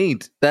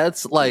faint.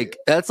 That's like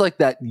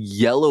that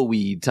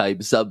yellowy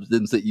type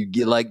substance that you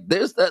get. Like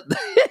there's that.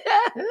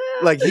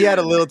 Like he had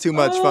a little too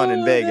much fun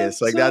in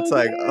Vegas. Like that's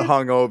like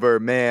hungover.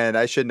 Man,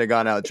 I shouldn't have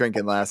gone out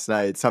drinking last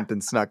night. Something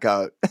snuck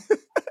out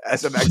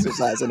as I'm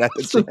exercising at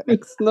the gym.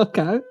 Snuck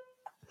out.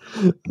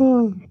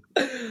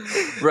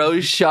 Bro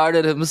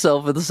sharded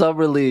himself in the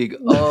summer league.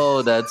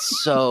 Oh,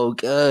 that's so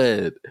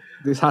good.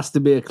 This has to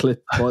be a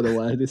clip, by the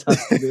way. This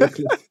has to be a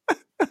clip.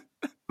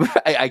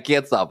 I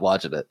can't stop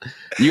watching it.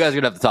 You guys are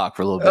gonna have to talk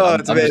for a little bit. Oh,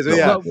 it's amazing.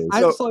 Yeah. Well,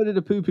 outside of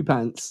the poopy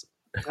pants,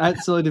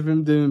 outside of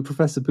him doing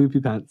Professor Poopy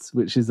Pants,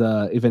 which is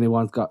if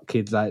anyone's got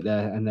kids out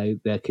there and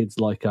their kids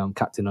like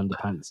Captain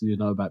Underpants, you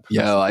know about.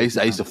 Professor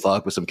I used to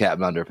fuck with some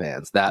Captain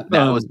Underpants. That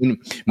was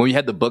when you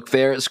had the book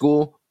fair at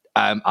school.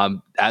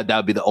 That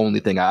would be the only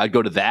thing. I'd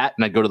go to that,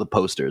 and I'd go to the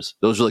posters.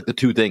 Those are like the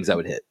two things I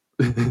would hit.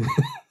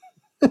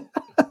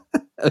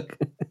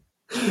 Okay.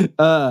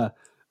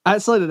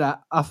 Outside of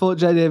that, I thought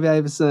JD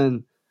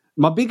Davison.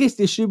 My biggest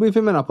issue with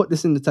him, and I put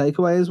this in the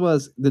takeaways,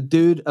 was the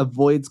dude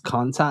avoids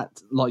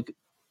contact. Like,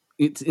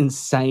 it's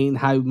insane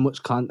how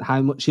much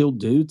he'll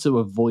do to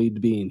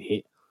avoid being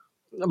hit.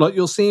 Like,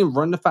 you'll see him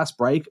run the fast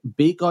break,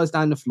 beat guys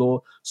down the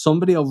floor,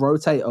 somebody will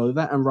rotate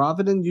over, and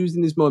rather than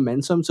using his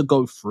momentum to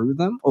go through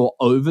them or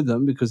over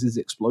them because he's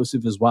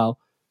explosive as well,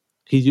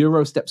 he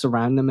Euro steps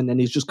around them and then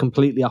he's just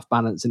completely off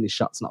balance and his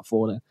shot's not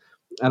falling.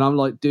 And I'm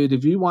like, dude,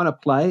 if you want to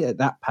play at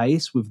that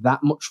pace with that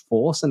much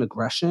force and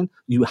aggression,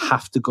 you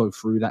have to go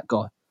through that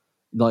guy.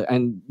 Like,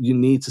 and you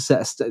need to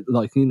set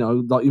you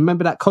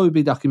remember that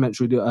Kobe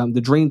documentary,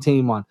 the Dream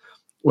Team one,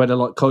 where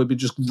Kobe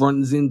just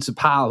runs into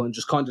Powell and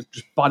just kind of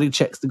just body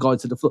checks the guy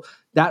to the floor.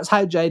 That's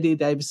how JD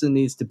Davison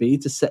needs to be,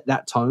 to set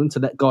that tone, to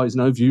let guys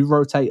know, if you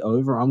rotate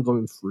over, I'm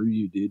going through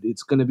you, dude.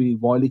 It's going to be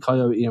Wile E.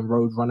 Coyote and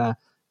Roadrunner.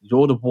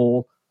 You're the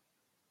ball.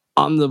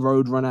 I'm the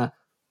Roadrunner.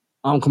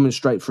 I'm coming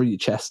straight through your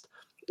chest.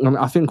 I mean,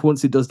 I think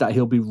once he does that,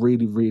 he'll be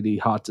really, really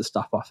hard to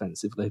stop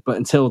offensively. But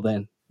until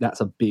then,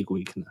 that's a big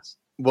weakness.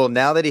 Well,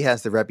 now that he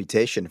has the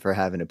reputation for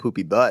having a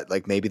poopy butt,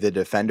 like maybe the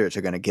defenders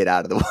are going to get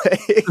out of the way.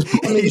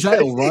 Put him in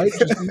jail, right?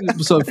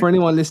 So for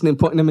anyone listening,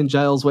 putting them in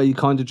jails where you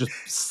kind of just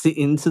sit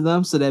into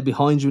them, so they're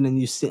behind you, and then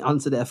you sit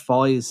onto their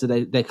thighs so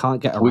they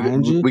can't get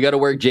around you. We got to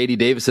work JD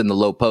Davison in the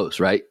low post,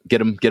 right?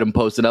 Get him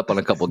posted up on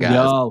a couple guys.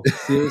 Yo,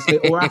 seriously,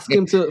 or ask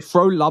him to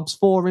throw lobs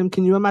for him.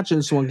 Can you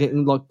imagine someone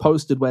getting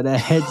posted where their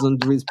head's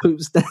under his poop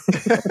stand?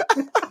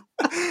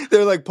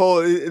 They're like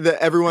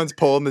everyone's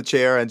pulling the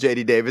chair on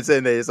JD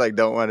Davison. They just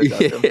don't want to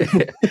touch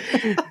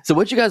him. So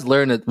what you guys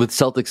learned with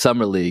Celtics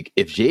Summer League,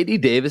 if JD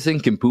Davison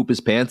can poop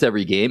his pants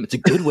every game, it's a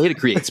good way to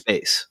create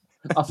space.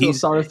 I feel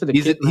sorry for the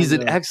kid. He's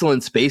an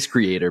excellent space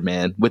creator,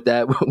 man, with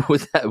that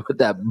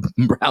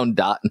brown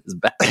dot in his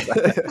back.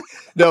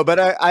 No, but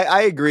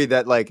I agree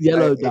that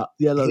yellow dot.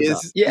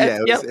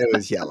 It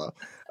was yellow.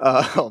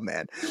 Oh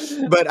man.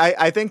 But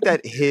I think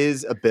that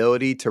his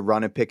ability to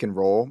run a pick and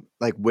roll,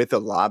 with a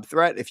lob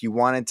threat, if you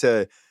wanted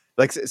to,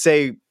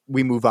 say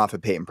we move off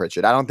of Peyton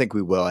Pritchard, I don't think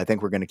we will. I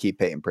think we're going to keep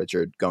Peyton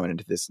Pritchard going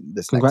into this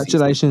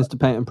Congratulations to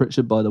Peyton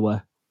Pritchard, by the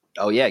way.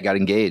 Oh yeah, got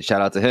engaged.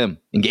 Shout out to him.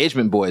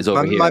 Engagement boys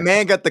over here. My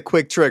man got the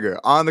quick trigger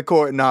on the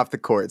court and off the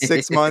court.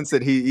 6 months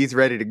and he's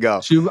ready to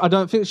go. I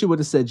don't think she would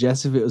have said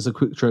yes if it was a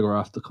quick trigger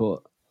off the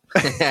court.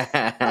 You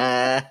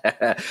got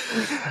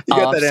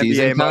that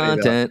NBA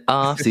money,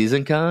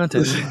 off-season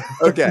content.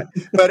 Okay,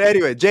 but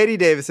anyway, JD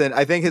Davison,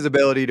 I think his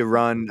ability to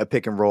run a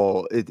pick and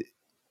roll,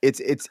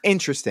 it's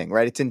interesting,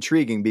 right? It's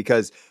intriguing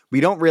because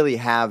we don't really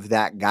have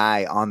that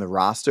guy on the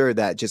roster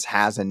that just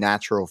has a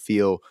natural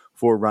feel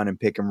for run and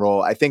pick and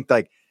roll. I think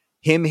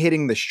him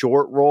hitting the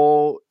short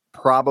roll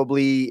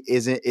probably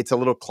isn't. It's a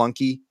little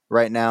clunky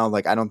right now.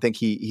 I don't think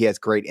he has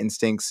great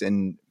instincts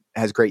and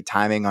has great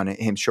timing on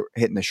him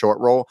hitting the short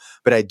roll.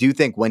 But I do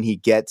think when he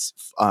gets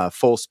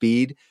full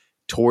speed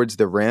towards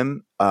the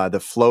rim, the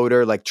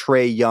floater, like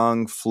Trae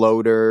Young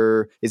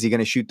floater. Is he going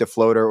to shoot the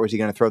floater or is he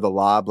going to throw the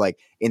lob? Like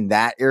in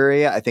that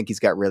area, I think he's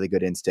got really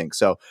good instinct.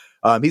 So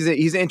he's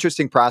an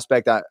interesting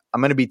prospect. I'm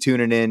going to be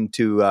tuning in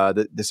to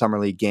the summer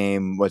league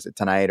game. Was it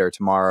tonight or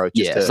tomorrow?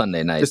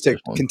 Sunday night. Just to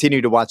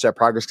continue to watch that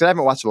progress, because I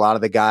haven't watched a lot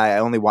of the guy. I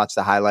only watched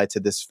the highlights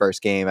of this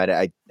first game.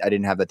 I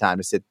didn't have the time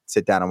to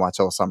sit down and watch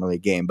the whole summer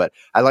league game, but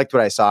I liked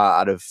what I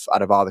saw out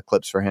of all the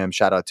clips for him.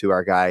 Shout out to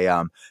our guy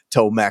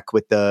Tomek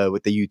with the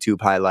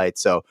YouTube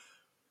highlights. So.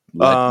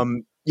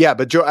 Yeah,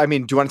 but do you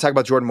want to talk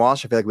about Jordan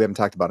Walsh? I feel like we haven't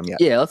talked about him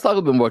yet. Yeah, let's talk a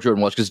little bit more about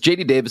Jordan Walsh, because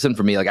J.D. Davison,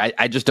 for me, like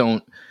I just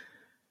don't.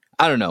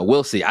 I don't know.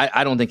 We'll see.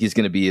 I don't think he's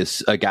going to be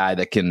a guy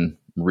that can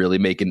really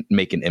make an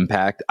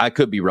impact. I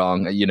could be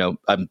wrong.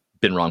 I've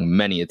been wrong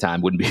many a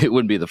time. It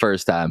wouldn't be the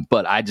first time,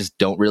 but I just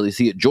don't really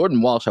see it.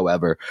 Jordan Walsh,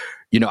 however,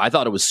 I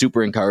thought it was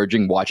super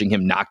encouraging watching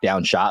him knock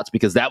down shots,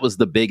 because that was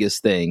the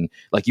biggest thing.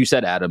 Like you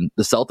said, Adam,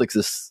 the Celtics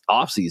this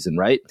offseason,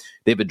 right?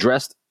 They've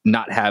addressed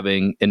not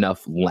having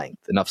enough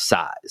length, enough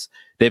size.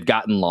 They've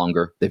gotten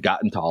longer, they've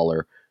gotten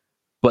taller,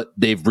 but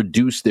they've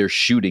reduced their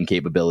shooting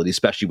capability,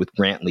 especially with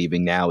Grant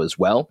leaving now as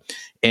well.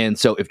 And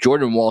so if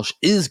Jordan Walsh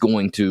is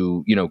going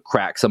to,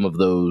 crack some of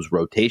those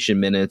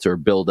rotation minutes or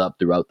build up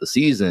throughout the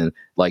season,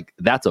 like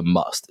that's a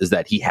must, is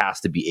that he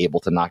has to be able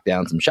to knock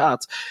down some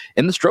shots.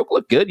 And the stroke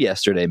looked good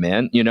yesterday,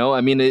 man.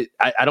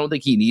 I don't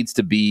think he needs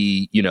to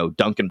be,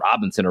 Duncan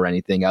Robinson or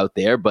anything out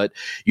there, but,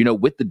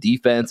 with the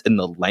defense and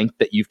the length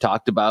that you've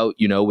talked about,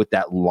 with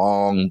that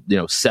long,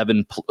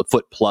 7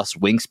 foot plus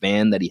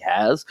wingspan that he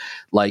has,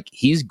 like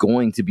he's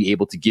going to be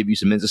able to give you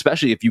some minutes,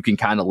 especially if you can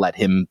kind of let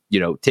him,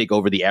 take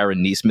over the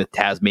Aaron Nesmith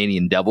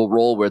Tasmanian Devil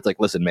role, where it's like,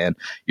 listen, man,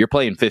 you're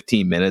playing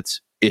 15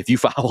 minutes. If you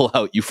foul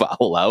out, you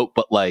foul out.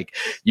 But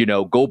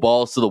go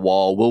balls to the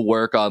wall. We'll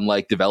work on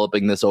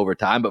developing this over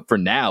time. But for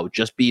now,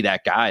 just be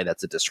that guy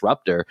that's a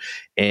disruptor.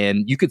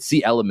 And you could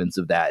see elements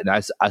of that.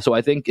 And so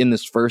I think in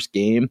this first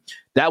game,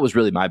 that was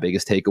really my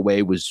biggest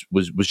takeaway was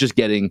just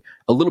getting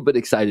a little bit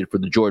excited for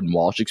the Jordan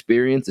Walsh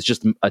experience. It's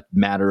just a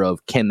matter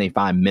of, can they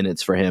find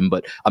minutes for him?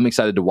 But I'm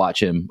excited to watch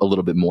him a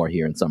little bit more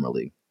here in Summer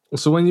League.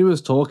 So when you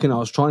was talking, I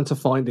was trying to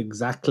find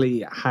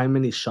exactly how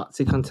many shots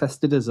he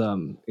contested as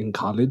in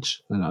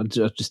college, and I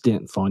just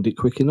didn't find it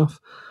quick enough.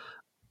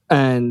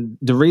 And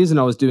the reason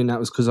I was doing that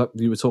was because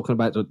you were talking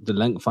about the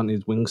length on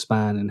his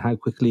wingspan and how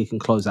quickly he can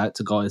close out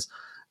to guys.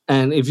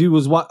 And if you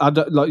was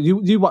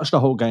you watched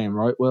the whole game,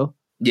 right, Will?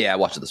 Yeah, I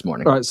watched it this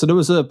morning. All right, so there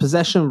was a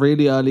possession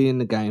really early in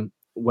the game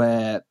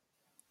where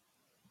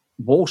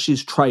Walsh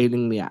is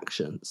trailing the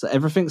action. So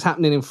everything's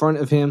happening in front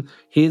of him.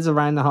 He's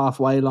around the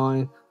halfway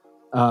line.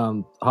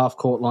 Half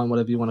court line,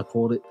 whatever you want to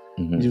call it.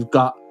 Mm-hmm. You've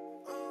got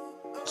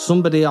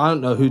somebody, I don't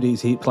know who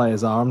these Heat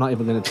players are. I'm not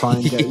even going to try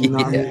and get, you know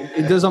what I mean?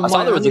 I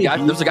saw there was a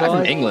guy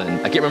from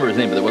England. I can't remember his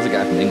name, but there was a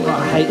guy from England.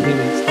 I hate him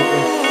in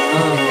Scotland.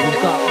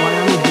 You've got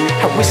Miami Heat.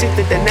 I wish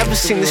that they never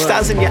seen the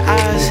stars in your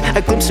eyes.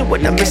 A glimpse of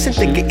what I'm missing,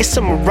 thinking it's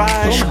a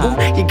mirage. Ooh,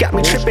 you got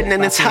me tripping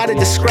and it's hard to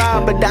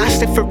describe, but I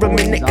stay for a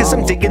minute cause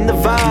I'm digging the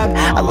vibe.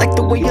 I like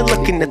the way you're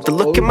looking at the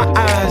look in my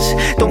eyes.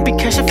 Don't be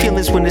catching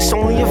feelings when it's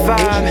only a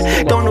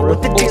vibe. Don't know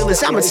what the deal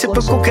is, I'm a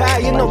typical guy.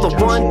 You know the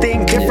one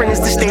thing different is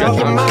the state of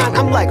your mind.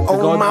 I'm like,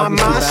 oh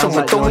my,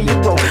 someone throwing you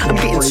roll. I'm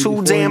getting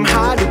too damn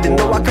high, didn't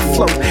know I could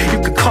float.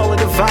 You could call it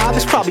a vibe,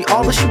 it's probably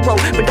all that she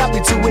wrote. But I'll be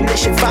doing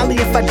this shit finally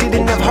if I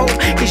didn't have hope.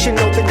 You should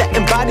know that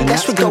I embody,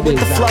 that's what go with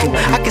the flow.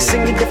 I can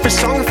sing a different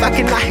song if I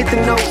cannot hit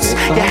the notes.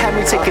 You had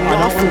me taking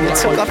off when you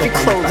took off your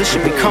clothes. This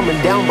should be coming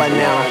down by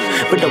now,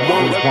 but I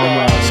won't.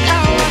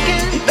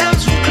 Skyrocking,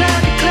 bounce from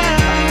cloud to cloud.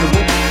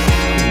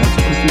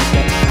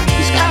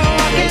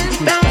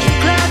 Skyrocking, bounce from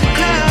cloud to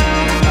cloud.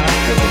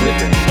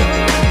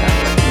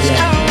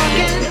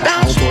 Skyrocking,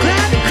 bounce from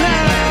cloud to cloud.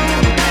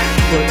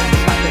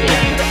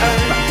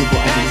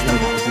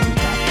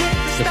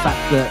 The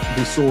fact that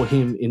we saw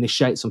him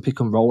initiate some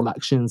pick and roll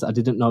actions, I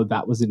didn't know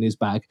that was in his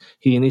bag.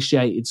 He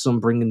initiated some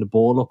bringing the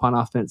ball up on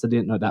offense. I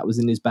didn't know that was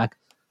in his bag.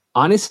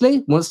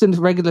 Honestly, once the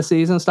regular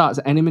season starts,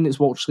 any minutes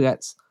Walsh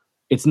gets,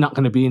 it's not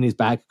going to be in his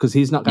bag because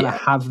he's not going to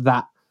have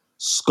that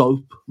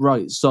scope,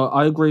 right? So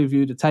I agree with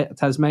you. The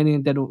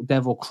Tasmanian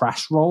Devil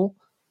crash roll,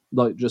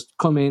 like just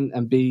come in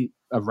and be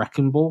a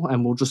wrecking ball,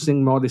 and we'll just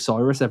sing Miley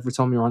Cyrus every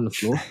time you're on the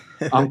floor.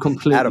 I'm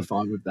completely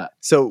fine with that.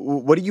 So,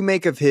 what do you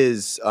make of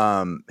his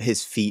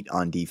feet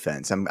on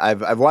defense?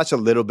 I've watched a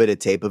little bit of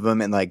tape of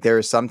him, and there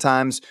are some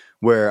times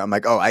where I'm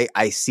like, oh,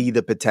 I see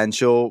the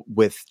potential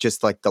with just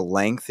the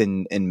length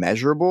and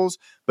measurables,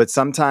 but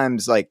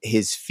sometimes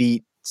his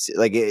feet.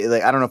 I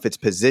don't know if it's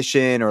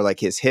position or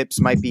his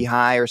hips might be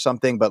high or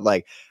something, but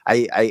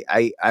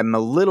I'm a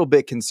little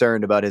bit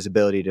concerned about his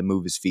ability to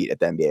move his feet at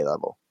the NBA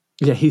level.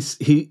 Yeah,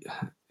 he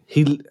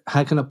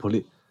how can I put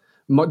it?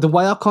 The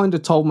way I kind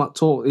of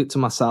taught it to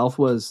myself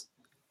was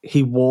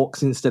he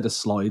walks instead of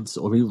slides,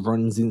 or he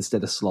runs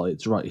instead of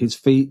slides, right? His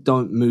feet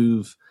don't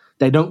move.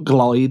 They don't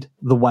glide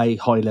the way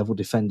high-level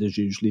defenders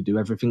usually do.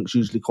 Everything's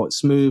usually quite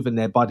smooth and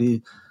their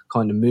body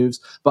kind of moves.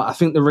 But I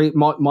think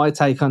my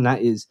take on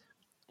that is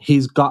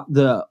he's got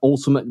the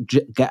ultimate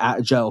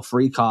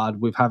get-out-of-jail-free card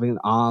with having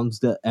arms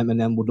that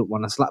Eminem wouldn't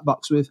want to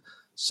slapbox with.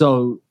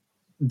 So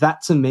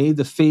that to me,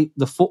 the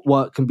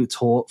footwork can be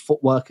taught.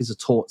 Footwork is a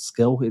taught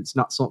skill. It's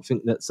not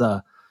something that's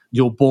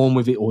you're born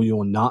with it or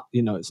you're not.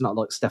 You know, it's not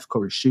like Steph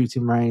Curry's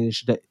shooting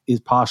range that is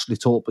partially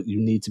taught, but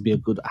you need to be a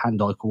good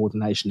hand-eye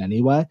coordination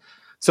anyway.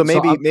 So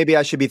maybe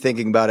I should be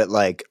thinking about it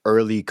like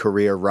early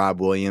career Rob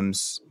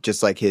Williams,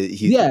 just like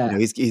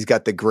he's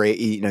got the great,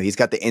 he's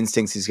got the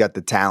instincts, he's got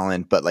the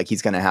talent, but like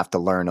he's going to have to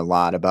learn a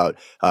lot about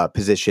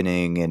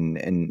positioning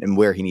and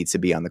where he needs to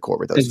be on the court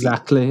with those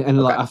exactly. Feet.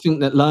 And like I think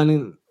that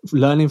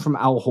learning from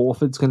Al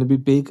Horford's going to be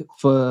big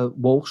for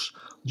Walsh,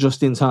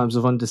 just in terms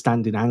of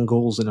understanding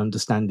angles and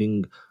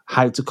understanding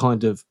how to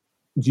kind of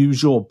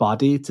use your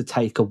body to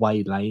take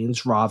away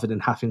lanes rather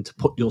than having to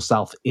put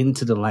yourself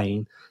into the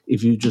lane.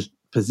 If you just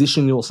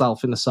position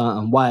yourself in a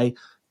certain way,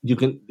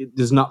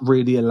 there's not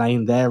really a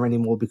lane there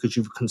anymore because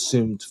you've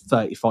consumed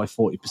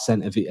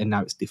 35-40% of it, and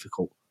now it's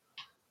difficult.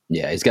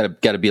 Yeah, he's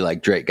got to be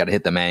like Drake, got to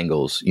hit them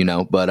angles,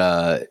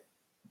 but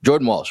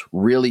Jordan Walsh,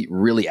 really,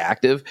 really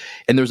active.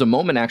 And there's a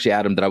moment actually,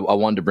 Adam, that I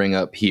wanted to bring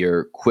up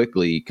here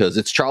quickly, because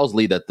it's Charles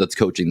Lee that's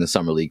coaching the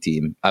summer league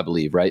team, I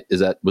believe, right?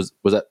 Was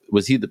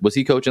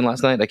he coaching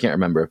last night? I can't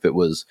remember if it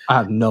was. I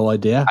have no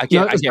idea. I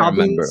can't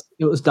remember.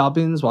 It was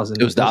Dobbins, wasn't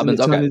it? It was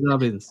Dobbins. Okay.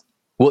 Dobbins.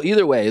 Well,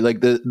 either way,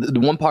 like the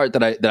one part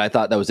that I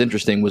thought that was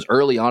interesting was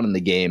early on in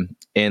the game,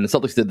 and the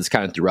Celtics did this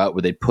kind of throughout,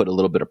 where they put a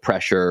little bit of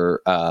pressure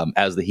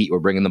as the Heat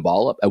were bringing the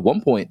ball up. At one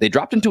point, they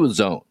dropped into a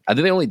zone. I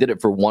think they only did it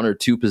for 1 or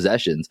 2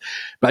 possessions,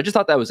 but I just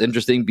thought that was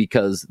interesting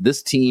because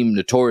this team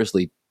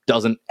notoriously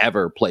doesn't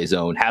ever play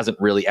zone, hasn't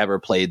really ever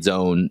played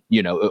zone,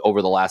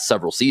 over the last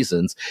several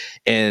seasons.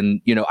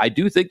 And, I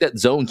do think that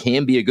zone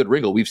can be a good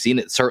wrinkle. We've seen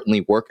it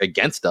certainly work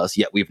against us,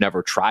 yet we've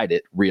never tried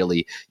it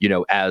really,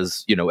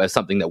 as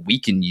something that we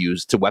can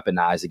use to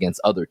weaponize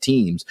against other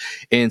teams.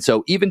 And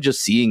so even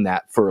just seeing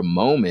that for a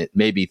moment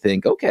made me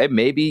think, okay,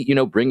 maybe,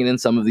 bringing in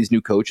some of these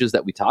new coaches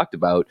that we talked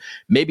about,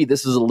 maybe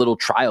this is a little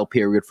trial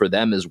period for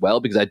them as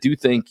well, because I do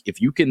think if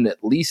you can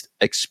at least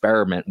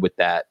experiment with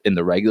that in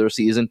the regular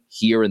season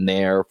here and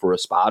there for a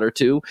spot or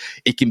two,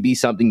 it can be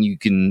something you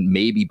can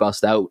maybe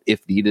bust out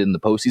if needed in the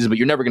postseason, but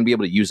you're never going to be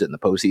able to use it in the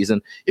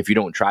postseason if you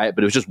don't try it.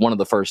 But it was just one of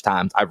the first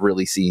times I've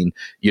really seen,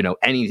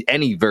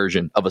 any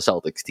version of a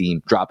Celtics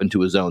team drop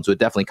into a zone. So it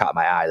definitely caught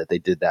my eye that they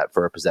did that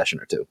for a possession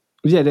or two.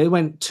 Yeah, they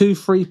went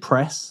 2-3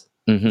 press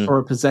for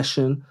a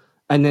possession,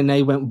 and then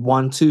they went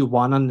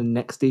 1-2-1 on the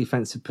next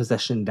defensive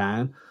possession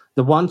down.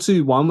 The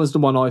 1-2-1 was the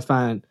one I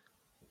found.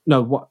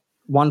 No, what?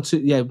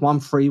 1-2,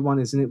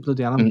 1-3-1, isn't it?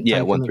 Bloody hell!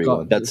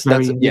 1-3-1. That's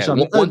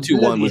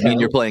 1-2-1 would mean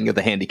you're playing at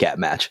the handicap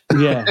match.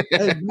 Yeah,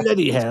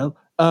 bloody hell.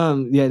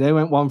 They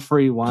went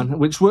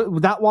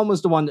 1-3-1, that one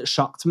was the one that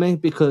shocked me,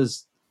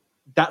 because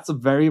that's a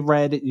very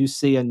rare that you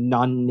see a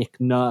non-Nick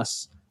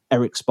Nurse,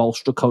 Eric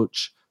Spoelstra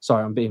coach.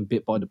 Sorry, I'm being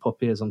bit by the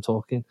puppy as I'm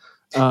talking.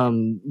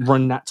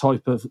 Run that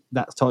type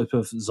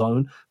of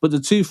zone. But the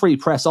 2-3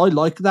 press, I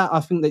like that. I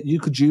think that you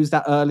could use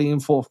that early in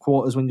fourth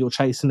quarters when you're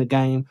chasing a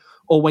game,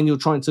 or when you're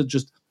trying to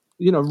just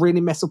really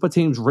mess up a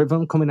team's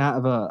rhythm coming out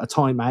of a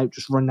timeout,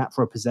 just run that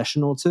for a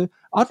possession or two.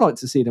 I'd like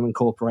to see them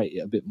incorporate it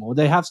a bit more.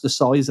 They have the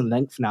size and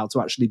length now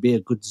to actually be a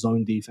good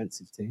zone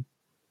defensive team.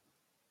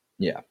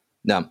 Yeah,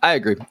 no, I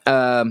agree.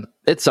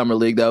 It's Summer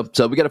League, though,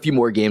 so we got a few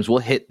more games. We'll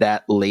hit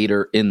that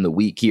later in the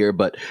week here,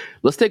 but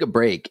let's take a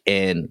break.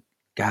 And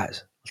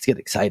guys, let's get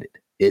excited.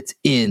 It's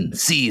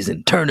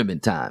in-season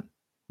tournament time.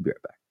 Be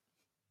right back.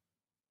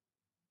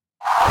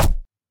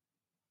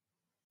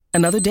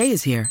 Another day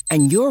is here,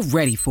 and you're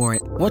ready for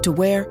it. What to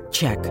wear?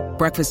 Check.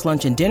 Breakfast,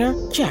 lunch, and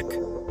dinner? Check.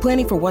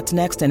 Planning for what's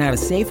next and how to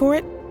save for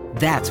it?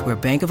 That's where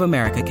Bank of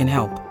America can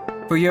help.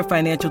 For your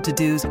financial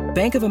to-dos,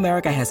 Bank of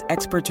America has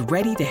experts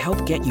ready to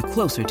help get you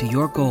closer to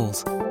your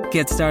goals.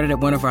 Get started at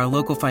one of our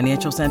local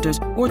financial centers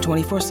or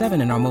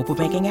 24/7 in our mobile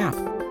banking app.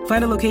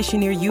 Find a location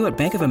near you at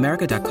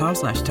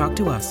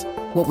bankofamerica.com/talktous.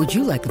 What would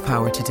you like the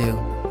power to do?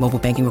 Mobile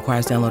banking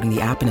requires downloading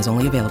the app and is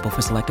only available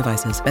for select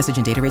devices. Message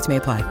and data rates may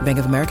apply. Bank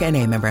of America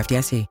NA, member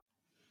FDIC.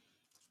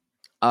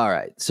 All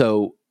right.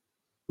 So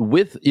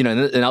with,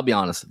 and I'll be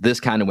honest, this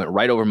kind of went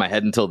right over my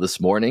head until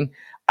this morning.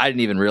 I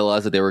didn't even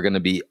realize that they were going to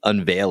be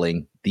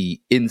unveiling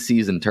the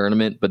in-season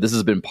tournament, but this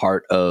has been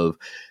part of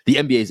the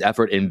NBA's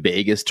effort in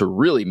Vegas to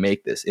really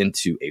make this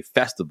into a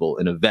festival,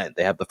 an event.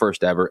 They have the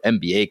first ever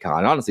NBA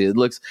Con. Honestly, it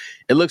looks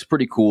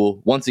pretty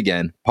cool. Once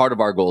again, part of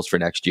our goals for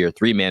next year,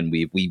 3-man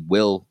weave. We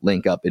will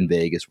link up in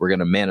Vegas. We're going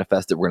to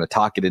manifest it. We're going to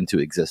talk it into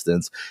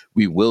existence.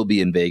 We will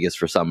be in Vegas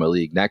for Summer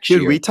League next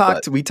year. We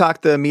talked the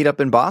meetup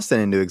in Boston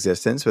into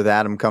existence with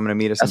Adam coming to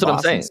meet us. That's in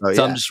what Boston.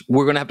 I'm saying.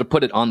 We're going to have to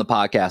put it on the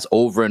podcast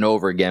over and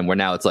over again, where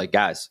now it's like,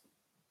 guys,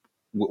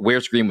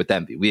 where's Green with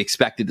Envy? We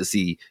expected to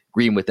see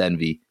Green with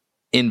Envy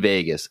in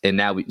Vegas, and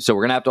now we're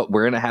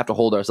gonna have to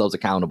hold ourselves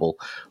accountable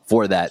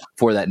for that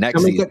next season.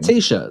 Can we get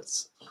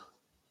t-shirts?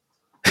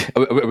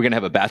 We're gonna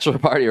have a bachelor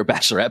party or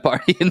bachelorette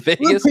party in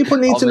Vegas. Well, people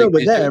need to know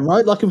we're there,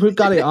 right? Like, if we've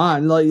got it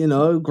on,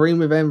 Green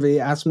with Envy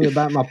asked me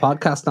about my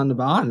podcast on the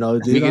bar. No,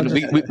 dude,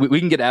 we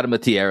can get Adam a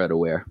tiara to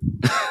wear.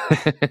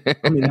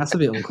 I mean, that's a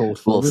bit uncalled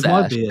for with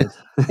my beard.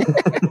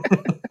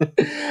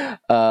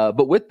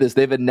 But with this,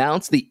 they've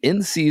announced the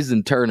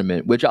in-season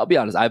tournament, which I'll be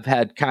honest, I've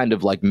had kind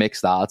of like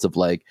mixed thoughts of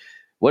like,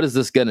 what is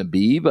this going to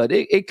be? But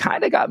it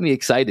kind of got me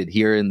excited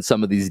hearing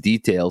some of these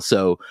details.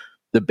 So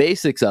the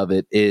basics of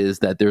it is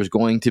that there's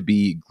going to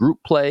be group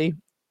play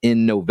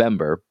in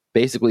November,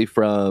 basically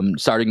from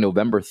starting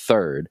November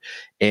 3rd.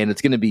 And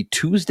it's going to be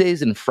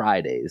Tuesdays and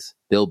Fridays.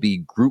 There'll be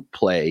group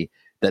play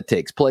that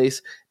takes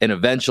place. And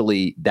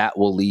eventually that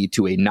will lead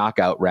to a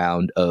knockout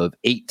round of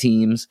 8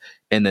 teams.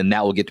 And then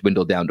that will get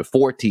dwindled down to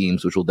 4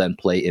 teams, which will then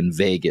play in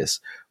Vegas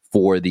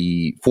for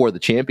the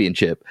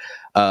championship.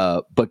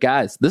 But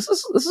guys, this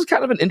is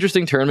kind of an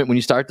interesting tournament when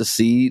you start to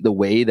see the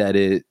way that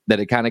it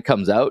kind of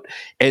comes out.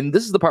 And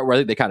this is the part where I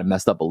think they kind of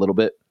messed up a little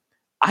bit.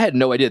 I had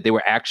no idea that they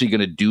were actually going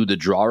to do the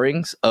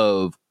drawings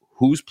of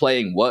who's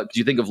playing what. Because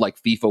you think of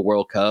like FIFA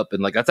World Cup,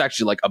 and like that's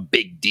actually like a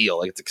big deal.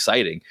 Like it's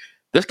exciting.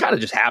 This kind of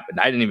just happened.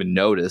 I didn't even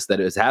notice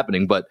that it was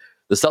happening. But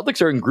the Celtics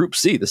are in Group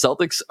C. The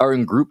Celtics are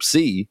in Group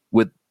C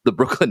with the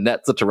Brooklyn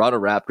Nets, the Toronto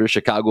Raptors,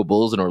 Chicago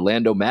Bulls, and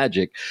Orlando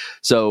Magic.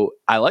 So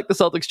I like the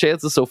Celtics'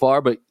 chances so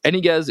far. But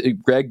any guys,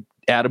 Greg,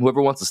 Adam,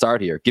 whoever wants to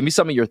start here, give me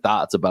some of your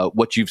thoughts about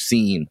what you've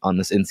seen on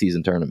this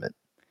in-season tournament.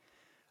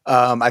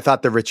 I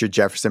thought the Richard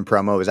Jefferson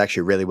promo was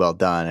actually really well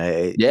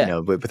done. You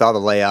know, with all the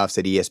layoffs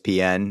at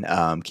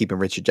ESPN, keeping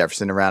Richard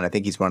Jefferson around, I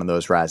think he's one of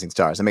those rising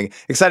stars. I mean,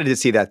 excited to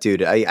see that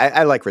dude.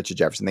 I like Richard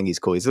Jefferson. I think he's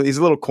cool. He's a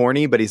little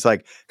corny, but he's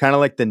like kind of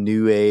like the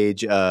new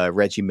age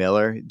Reggie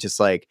Miller. Just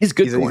like he's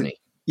good corny.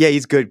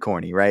 He's good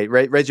corny, right?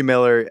 Reggie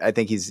Miller, I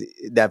think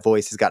that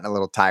voice has gotten a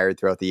little tired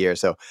throughout the year.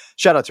 So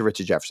shout out to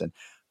Richard Jefferson.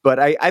 But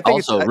I think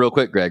also real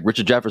quick, Greg,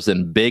 Richard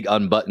Jefferson, big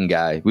unbuttoned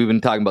guy. We've been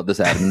talking about this,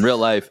 Adam. In real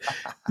life,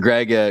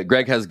 Greg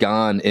has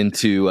gone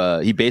into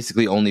he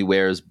basically only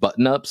wears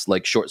button-ups,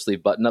 like short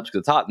sleeve button-ups, because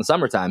it's hot in the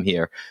summertime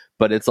here.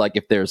 But it's like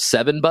if there's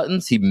 7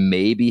 buttons, he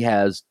maybe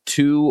has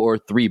 2 or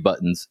 3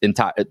 buttons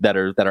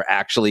that are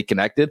actually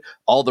connected.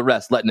 All the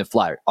rest letting it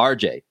fly.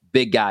 RJ,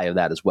 big guy of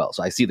that as well.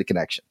 So I see the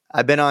connection.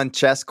 I've been on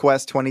Chest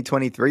Quest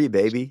 2023,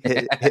 baby,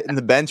 hitting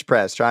the bench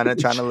press, trying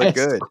to look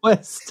good.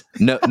 Quest.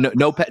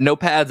 No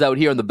pads out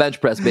here on the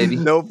bench press, baby.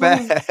 No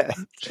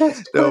pads.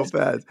 No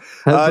pads.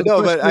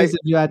 If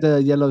you had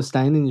a yellow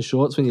stain in your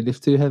shorts when you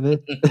lift too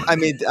heavy. I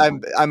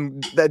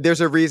mean, there's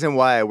a reason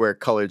why I wear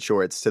colored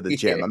shorts to the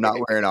gym. I'm not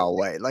wearing all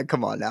white. Like,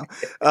 come on now.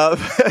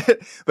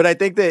 But I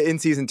think the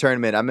in-season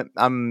tournament,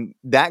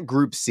 that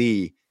Group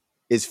C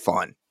is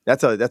fun.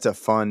 That's a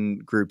fun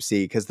Group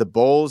C because the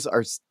Bulls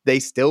they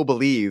still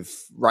believe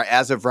right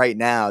as of right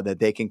now that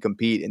they can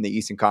compete in the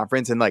Eastern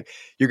Conference, and like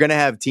you're going to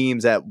have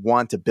teams that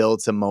want to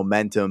build some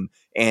momentum,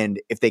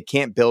 and if they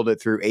can't build it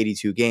through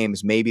 82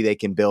 games, maybe they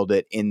can build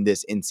it in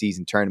this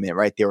in-season tournament,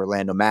 right? The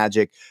Orlando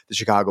Magic, the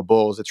Chicago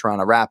Bulls, the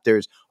Toronto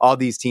Raptors, all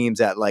these teams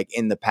that like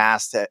in the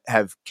past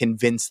have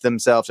convinced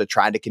themselves or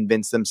tried to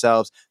convince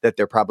themselves that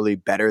they're probably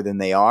better than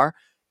they are.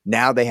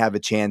 Now they have a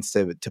chance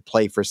to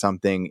play for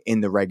something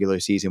in the regular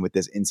season with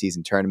this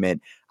in-season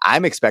tournament.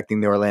 I'm expecting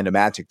the Orlando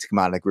Magic to come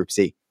out of Group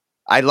C.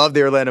 I love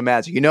the Orlando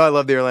Magic. You know I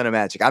love the Orlando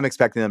Magic. I'm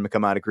expecting them to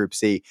come out of Group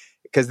C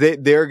because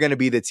they're going to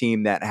be the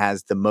team that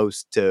has the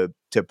most to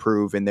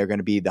prove, and they're going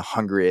to be the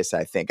hungriest,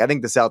 I think. I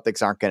think the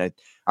Celtics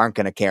aren't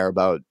going to care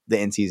about the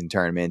in-season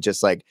tournament,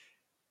 just like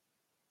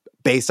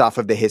based off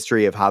of the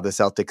history of how the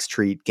Celtics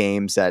treat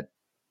games that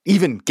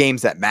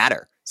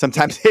matter.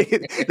 Sometimes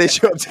they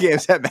show up to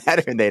games that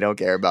matter and they don't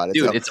care about it.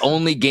 Dude, it's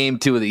only game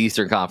 2 of the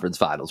Eastern Conference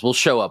Finals. We'll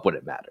show up when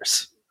it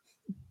matters.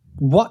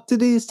 What do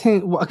these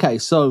teams... Okay,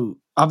 so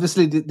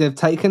obviously they've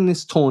taken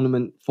this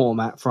tournament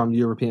format from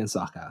European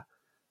soccer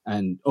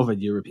and other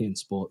European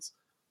sports.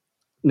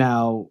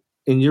 Now,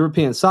 in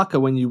European soccer,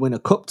 when you win a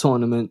cup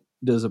tournament,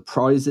 there's a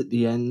prize at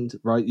the end,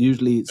 right?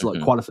 Usually it's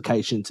like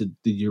qualification to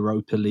the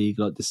Europa League,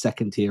 like the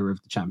second tier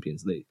of the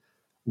Champions League.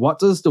 What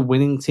does the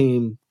winning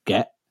team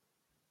get?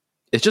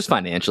 It's just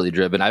financially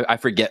driven. I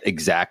forget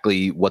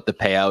exactly what the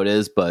payout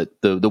is, but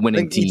the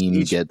winning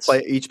team gets...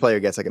 each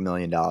player gets like $1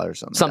 million or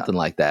something. Something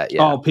like that,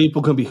 yeah. Oh,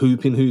 people can be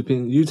hooping.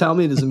 You tell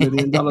me there's $1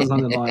 million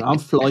on the line. I'm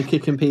fly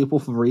kicking people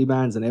for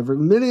rebounds and $1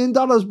 million,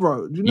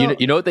 bro.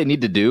 You know what they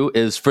need to do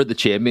is for the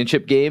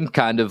championship game,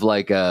 kind of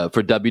like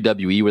for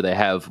WWE where they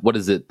have, what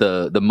is it,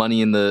 the money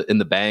in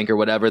the bank or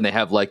whatever, and they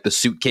have like the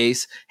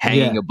suitcase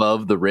hanging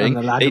above the ring.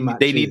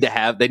 They need to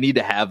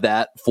have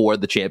that for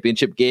the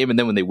championship game, and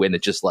then when they win,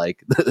 it just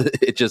like...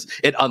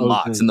 it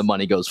unlocks and the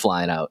money goes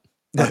flying out.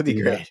 That'd be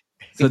great.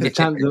 So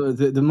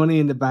the money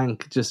in the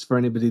bank, just for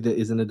anybody that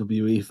isn't a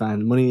WE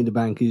fan, money in the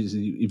bank is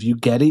if you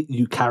get it,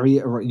 you carry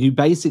it around. You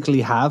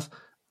basically have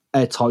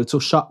a title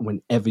shot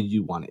whenever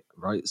you want it,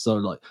 right? So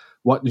like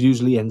what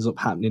usually ends up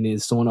happening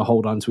is someone will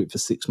hold on to it for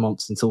 6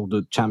 months until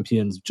the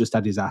champion's just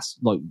had his ass,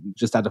 like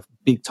just had a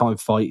big time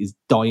fight, is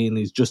dying,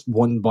 he's just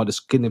won by the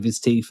skin of his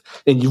teeth.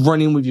 Then you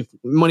run in with your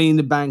money in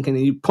the bank and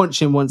then you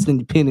punch him once, then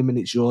you pin him and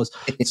it's yours.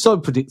 It's so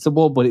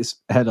predictable, but it's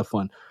a hell of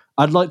fun.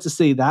 I'd like to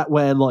see that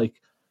where like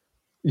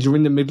you're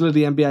in the middle of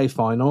the NBA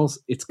finals,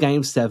 it's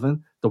game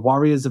 7. The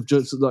Warriors have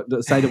just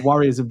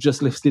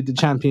lifted the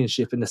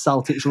championship and the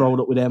Celtics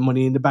roll up with their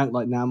money in the bank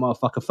like, now,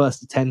 motherfucker,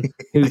 first to 10.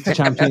 Who's the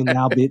champion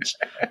now, bitch?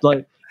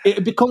 Like,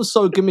 it becomes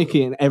so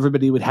gimmicky and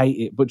everybody would hate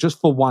it. But just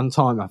for one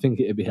time, I think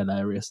it'd be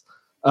hilarious.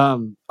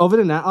 Other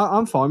than that,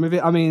 I'm fine with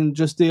it. I mean,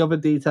 just the other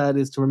detail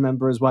is to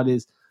remember as well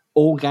is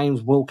all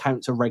games will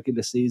count to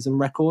regular season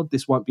record.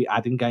 This won't be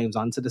adding games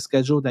onto the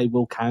schedule. They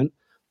will count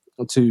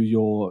to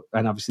your,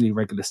 and obviously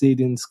regular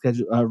seeding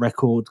schedule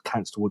record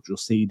counts towards your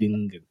seeding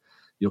and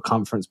your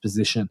conference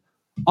position.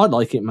 I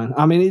like it, man.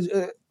 I mean,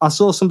 I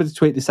saw somebody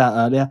tweet this out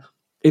earlier.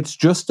 It's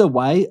just a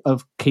way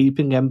of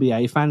keeping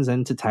NBA fans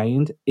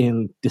entertained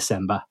in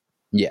December.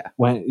 Yeah.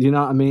 When, you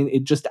know what I mean?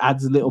 It just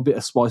adds a little bit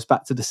of spice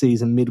back to the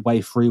season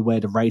midway through where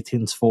the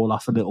ratings fall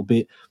off a little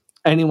bit.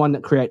 Anyone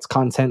that creates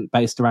content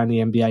based around the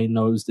NBA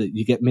knows that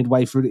you get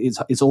midway through.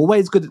 It's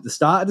always good at the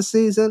start of the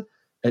season,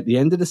 at the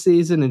end of the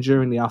season, and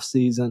during the off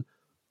season.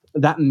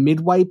 That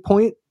midway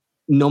point,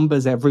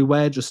 numbers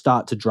everywhere just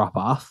start to drop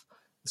off.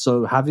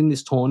 So having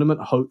this tournament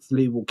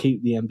hopefully will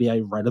keep the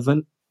NBA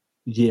relevant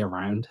year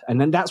round.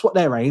 And then that's what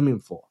they're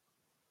aiming for.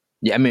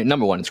 Yeah, I mean,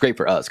 number one, it's great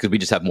for us because we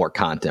just have more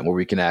content where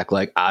we can act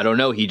like, I don't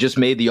know, he just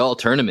made the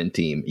all-tournament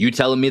team. You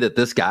telling me that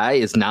this guy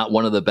is not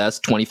one of the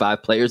best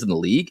 25 players in the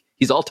league?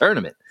 He's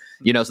all-tournament.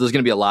 You know, so there's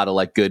going to be a lot of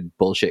like good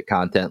bullshit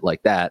content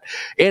like that.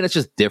 And it's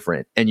just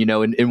different. And, you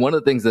know, and one of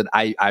the things that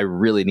I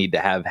really need to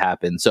have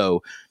happen.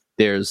 So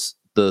there's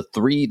the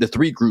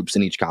three groups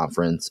in each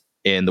conference,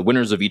 and the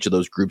winners of each of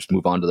those groups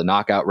move on to the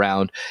knockout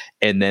round.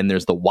 And then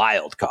there's the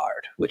wild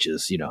card, which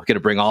is, you know, going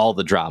to bring all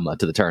the drama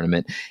to the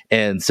tournament.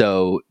 And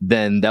so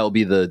then that will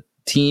be the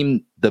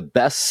team, the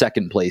best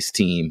second place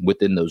team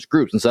within those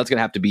groups. And so that's going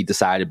to have to be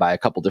decided by a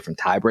couple different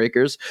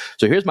tiebreakers.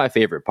 So here's my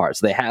favorite part.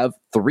 So they have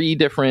 3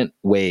 different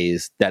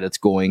ways that it's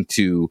going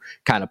to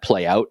kind of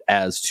play out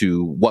as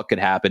to what could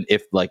happen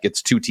if like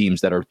it's 2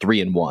 teams that are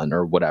 3-1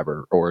 or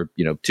whatever, or,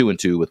 you know,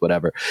 2-2 with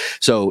whatever.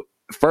 So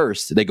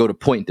first they go to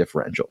point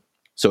differential.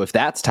 So if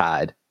that's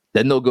tied,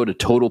 then they'll go to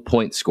total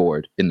points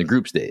scored in the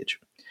group stage.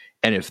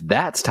 And if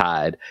that's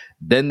tied,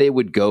 then they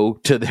would go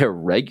to their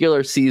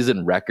regular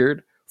season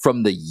record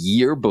from the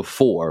year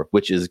before,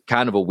 which is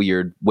kind of a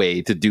weird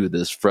way to do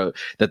this, for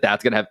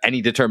that's going to have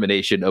any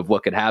determination of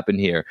what could happen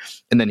here.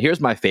 And then here's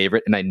my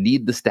favorite, and I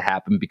need this to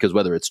happen because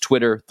whether it's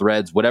Twitter,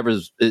 Threads, whatever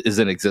is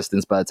in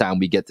existence by the time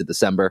we get to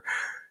December,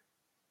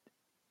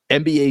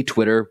 NBA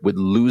Twitter would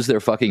lose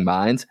their fucking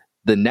minds.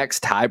 The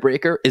next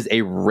tiebreaker is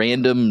a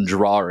random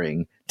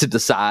drawing to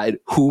decide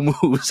who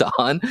moves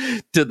on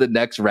to the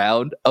next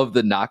round of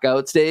the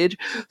knockout stage.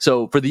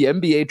 So for the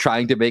NBA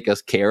trying to make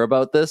us care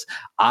about this,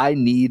 I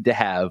need to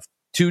have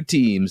 2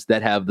 teams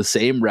that have the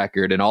same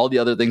record and all the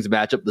other things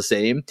match up the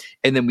same.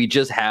 And then we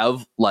just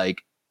have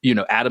like, you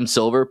know, Adam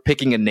Silver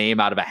picking a name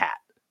out of a hat.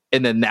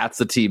 And then that's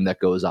the team that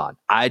goes on.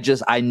 I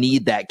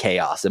need that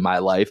chaos in my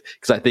life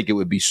because I think it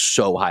would be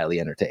so highly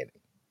entertaining.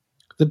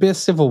 There'd be a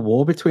civil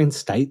war between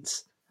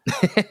states.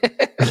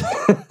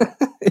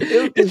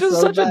 It's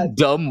just such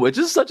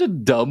a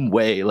dumb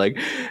way. Like,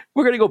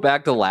 we're gonna go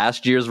back to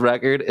last year's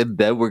record and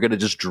then we're gonna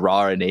just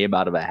draw a name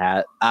out of a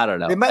hat. I don't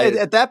know.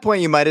 At that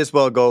point, you might as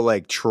well go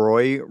like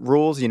Troy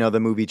rules. You know, the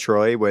movie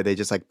Troy, where they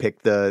just like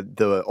pick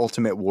the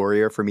ultimate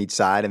warrior from each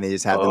side and they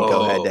just have them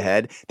go head to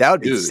head. That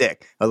would be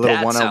sick. A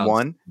little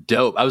one-on-one.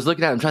 Dope. I was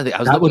looking at it. I'm trying to think.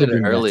 I was looking at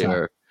it earlier.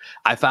 Better.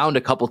 I found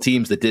a couple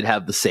teams that did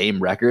have the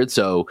same record.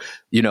 So,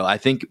 you know, I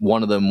think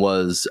one of them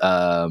was,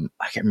 I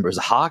can't remember, it was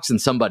the Hawks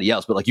and somebody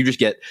else, but like you just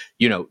get,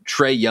 you know,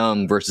 Trae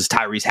Young versus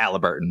Tyrese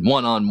Halliburton,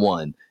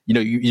 1-on-1. You know,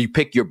 you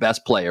pick your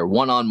best player,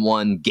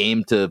 1-on-1,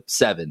 game to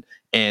 7,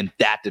 and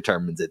that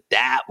determines it.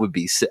 That would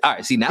be sick. All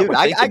right, see, now dude,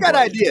 I got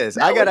ideas.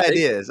 I got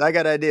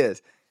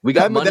ideas. We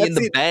got Money in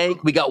the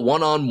Bank. We got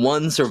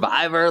 1-on-1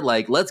 Survivor.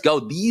 Like, let's go.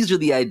 These are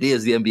the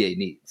ideas the NBA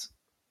needs.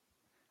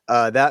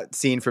 That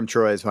scene from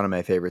Troy is one of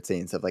my favorite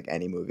scenes of like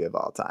any movie of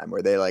all time,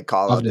 where they like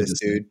call out this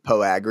dude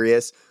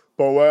Poagrius,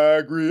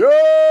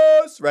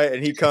 right?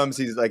 And he comes,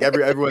 he's like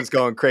everyone's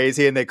going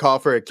crazy, and they call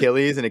for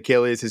Achilles, and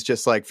Achilles is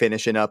just like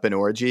finishing up an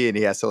orgy, and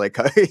he has to like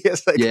come out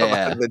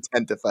of the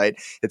tent to fight.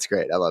 It's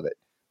great. I love it.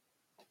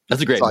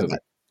 That's a great movie.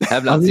 I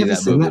have not seen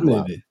that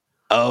movie.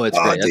 Oh, it's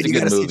great. That's a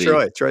good movie.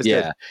 Troy's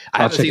good.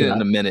 I haven't seen it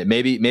in a minute.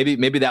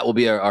 Maybe that will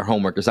be our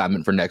homework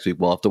assignment for next week.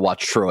 We'll have to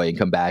watch Troy and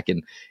come back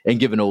and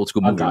give an old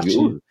school movie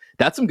review.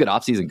 That's some good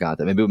off-season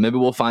content. Maybe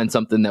we'll find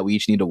something that we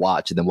each need to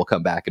watch, and then we'll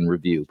come back and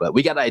review. But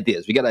we got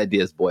ideas. We got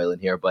ideas boiling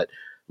here. But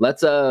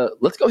let's go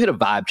hit a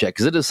vibe check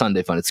because it is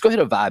Sunday fun. Let's go hit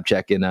a vibe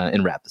check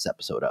and wrap this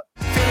episode up.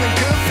 Feeling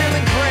good,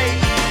 feeling great.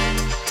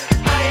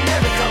 I ain't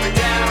never coming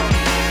down.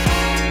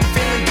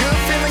 Feeling good,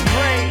 feeling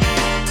great.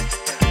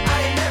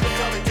 I ain't never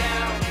coming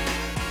down.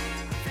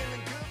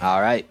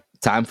 All right,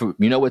 time for,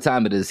 you know what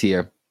time it is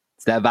here.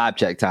 It's that vibe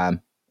check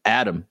time.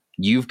 Adam,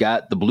 you've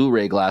got the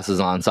Blu-ray glasses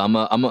on, so I'm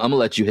gonna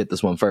let you hit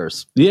this one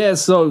first. Yeah,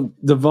 so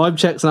the vibe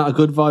check's not a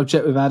good vibe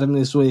check with Adam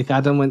this week.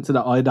 Adam went to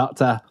the eye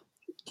doctor.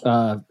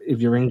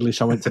 If you're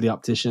English, I went to the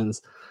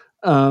opticians.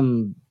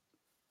 And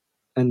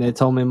they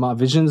told me my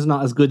vision's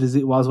not as good as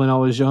it was when I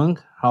was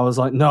young. I was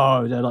like,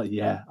 no. They're like,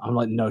 yeah. I'm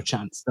like, no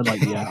chance. They're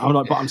like, yeah. I'm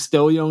like, but I'm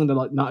still young. They're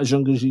like, not as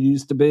young as you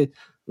used to be. I'm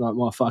like,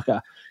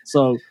 motherfucker.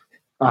 So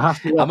I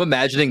have to. I'm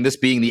imagining this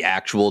being the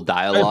actual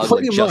dialogue,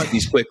 like just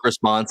these quick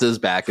responses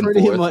back and forth.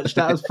 Pretty much,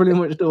 that was pretty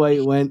much the way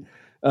it went.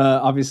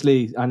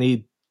 Obviously, I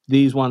need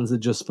these ones are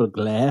just for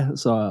glare.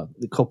 So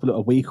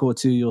a week or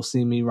two, you'll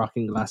see me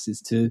rocking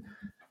glasses too.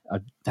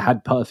 I've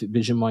had perfect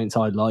vision my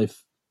entire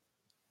life.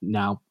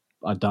 Now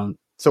I don't.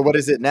 So what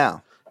is it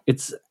now?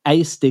 It's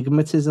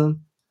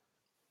astigmatism.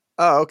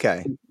 Oh,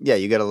 okay. Yeah,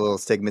 you got a little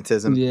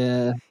stigmatism.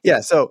 Yeah.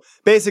 Yeah, so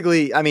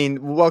basically, I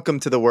mean, welcome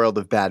to the world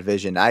of bad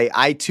vision.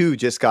 I too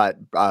just got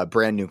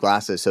brand new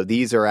glasses. So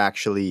these are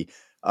actually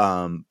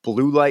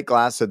blue light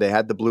glasses. So they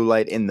had the blue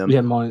light in them.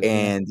 Yeah, mine,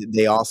 and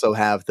they also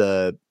have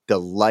the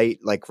light,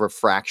 like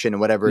refraction or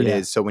whatever it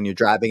is. So when you're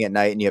driving at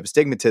night and you have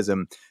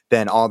astigmatism,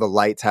 then all the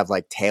lights have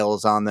like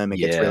tails on them. It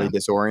gets really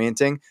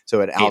disorienting.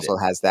 So it also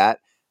has that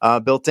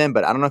built in.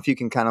 But I don't know if you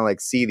can kind of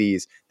like see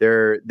these.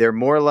 They're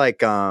more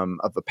like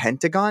of a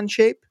pentagon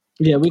shape.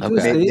 Yeah, we can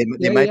see.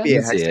 They might be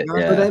a hexagon.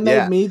 But they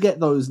made me get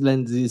those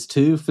lenses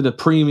too for the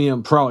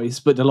premium price,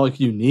 but they're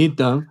like, you need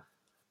them.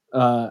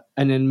 And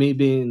then me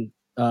being,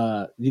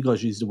 you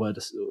guys use the word,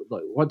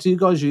 like, what do you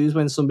guys use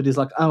when somebody's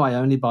like, oh, I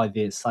only buy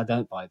this, I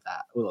don't buy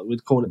that? Well,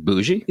 we'd call it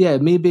bougie. Yeah,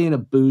 me being a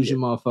bougie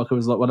motherfucker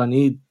was like, well, I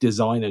need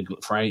designer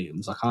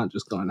frames. I can't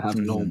just go and have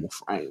normal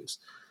frames.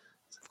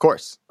 Of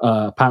course.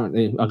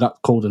 Apparently, I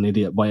got called an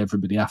idiot by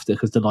everybody after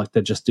because they're like,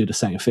 they just do the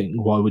same thing.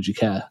 Why would you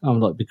care? I'm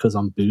like, because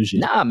I'm bougie.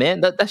 Nah,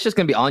 man, that's just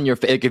gonna be on your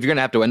face. Like, if you're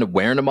gonna have to end up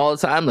wearing them all the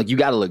time, like you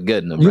gotta look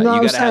good in them. You right? know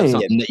You what gotta I'm have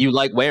saying? something that you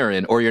like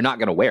wearing, or you're not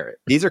gonna wear it.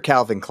 These are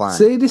Calvin Klein.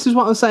 See, this is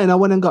what I'm saying. I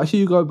went and got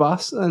Hugo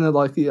Boss, and they're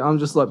like, I'm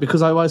just like,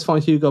 because I always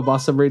find Hugo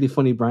Boss a really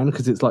funny brand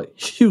because it's like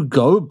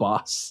Hugo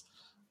Boss.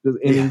 In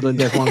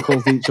England, everyone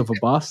calls each other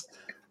Boss.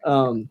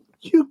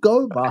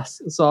 Hugo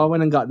Boss. So I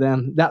went and got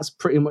them. That's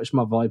pretty much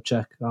my vibe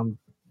check. I'm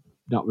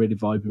not really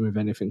vibing with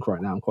anything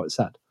right now. I'm quite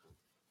sad.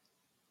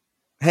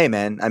 Hey,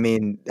 man. I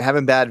mean,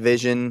 having bad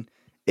vision,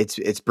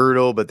 it's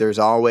brutal, but there's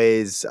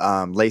always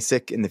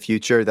LASIK in the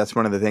future. That's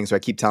one of the things where I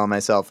keep telling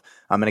myself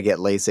I'm going to get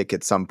LASIK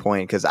at some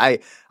point. Because I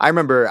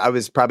remember I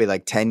was probably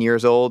like 10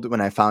 years old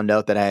when I found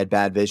out that I had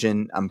bad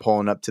vision. I'm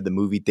pulling up to the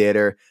movie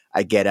theater.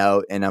 I get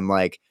out and I'm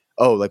like,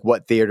 oh, like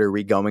what theater are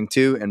we going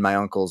to? And my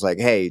uncle's like,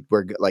 hey,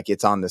 we're like,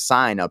 it's on the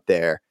sign up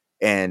there.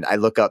 And I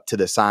look up to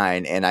the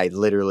sign and I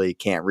literally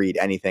can't read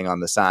anything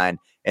on the sign.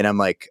 And I'm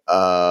like,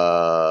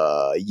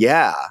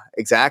 yeah,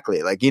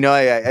 exactly. Like, you know,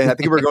 I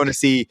think we're going to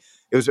see,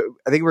 I think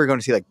we were going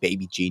to see like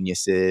Baby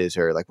Geniuses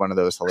or like one of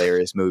those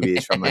hilarious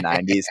movies from the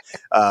 90s.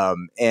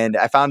 And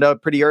I found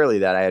out pretty early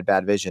that I had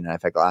bad vision and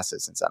I've had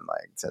glasses since I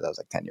was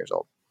like 10 years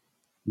old.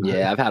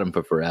 Yeah, I've had them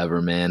for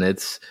forever, man.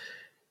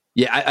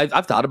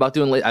 I've thought about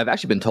doing LASIK. I've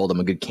actually been told I'm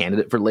a good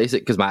candidate for LASIK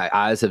because my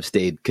eyes have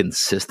stayed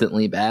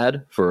consistently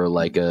bad for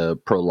like a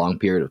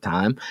prolonged period of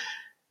time.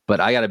 But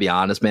I got to be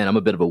honest, man, I'm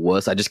a bit of a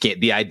wuss. I just can't.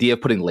 The idea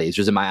of putting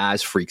lasers in my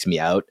eyes freaks me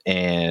out,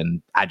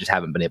 and I just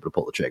haven't been able to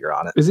pull the trigger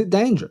on it. Is it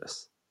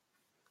dangerous?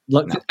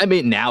 Look, I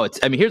mean,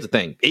 here's the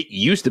thing. It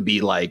used to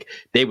be like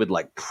they would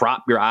like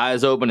prop your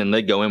eyes open and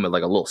they'd go in with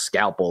like a little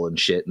scalpel and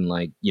shit and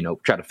like, you know,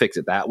 try to fix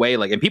it that way.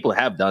 Like, and people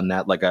have done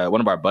that. Like one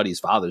of our buddies'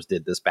 fathers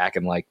did this back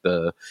in like I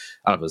don't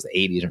know if it was the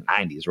 80s or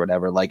 90s or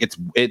whatever. Like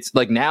it's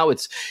like now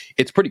it's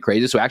pretty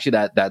crazy. So actually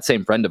that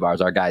same friend of ours,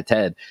 our guy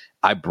Ted,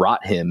 I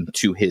brought him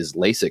to his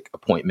LASIK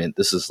appointment.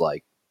 This is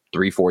like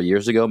 3-4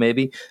 years ago,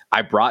 maybe.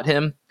 I brought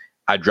him,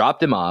 I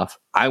dropped him off.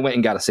 I went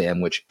and got a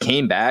sandwich,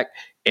 came back.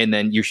 And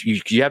then you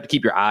have to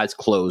keep your eyes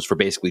closed for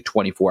basically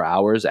 24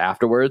 hours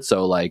afterwards.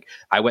 So like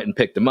I went and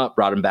picked him up,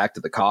 brought him back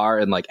to the car.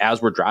 And like,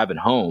 as we're driving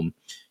home,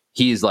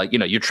 he's like, you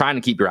know, you're trying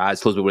to keep your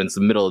eyes closed, but when it's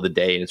the middle of the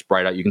day and it's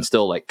bright out, you can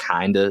still like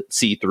kind of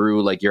see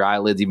through like your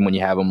eyelids, even when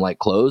you have them like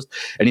closed.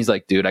 And he's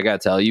like, dude, I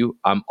got to tell you,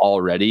 I'm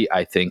already,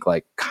 I think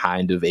like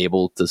kind of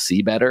able to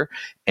see better.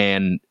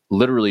 And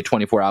literally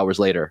 24 hours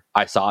later,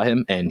 I saw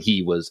him and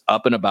he was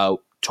up and about,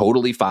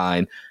 totally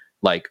fine.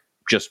 Like,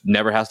 just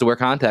never has to wear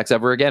contacts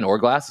ever again or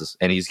glasses,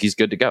 and he's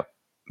good to go.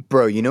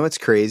 Bro, you know what's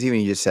crazy when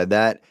you just said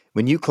that?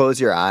 When you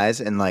close your eyes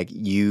and like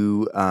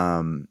you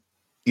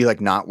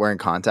like not wearing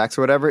contacts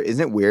or whatever,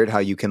 isn't it weird how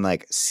you can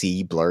like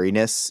see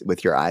blurriness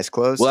with your eyes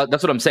closed? Well,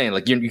 that's what I'm saying.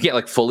 Like you can't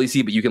like fully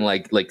see, but you can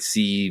like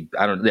see,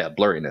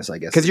 blurriness, I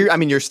guess. Because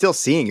you're still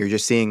seeing, you're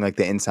just seeing like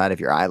the inside of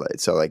your eyelid.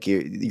 So like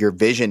your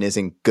vision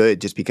isn't good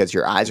just because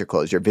your eyes are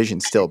closed. Your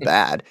vision's still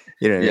bad.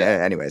 You know.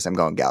 Yeah. Anyways, I'm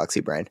going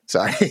galaxy brain.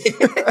 Sorry.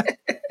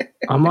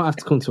 I might have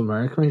to come to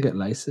America and get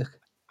LASIK.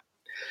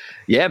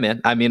 Yeah, man.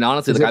 I mean,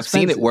 honestly, like I've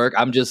seen it work.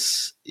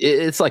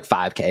 It's like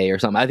 $5,000 or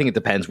something. I think it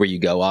depends where you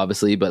go,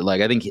 obviously, but like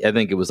I think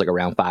it was like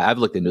around $5,000. I've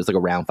looked into it's like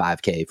around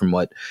 $5,000 from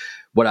what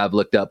I've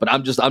looked up. But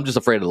I'm just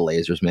afraid of the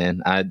lasers,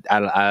 man. I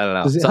don't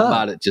know. Something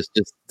about it just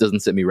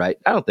doesn't sit me right.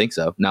 I don't think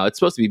so. No, it's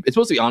supposed to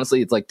be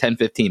honestly, it's like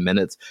 10-15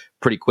 minutes,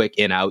 pretty quick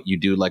in out. You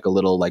do like a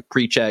little like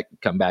pre-check,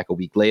 come back a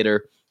week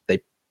later.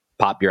 They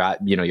pop your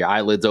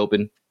eyelids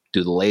open,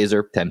 do the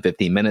laser,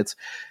 10-15 minutes.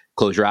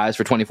 Close your eyes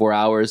for 24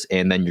 hours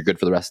and then you're good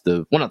for the rest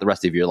of, well, not the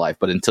rest of your life,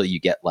 but until you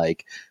get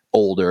like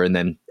older and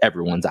then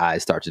everyone's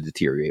eyes start to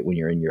deteriorate when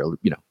you're in your,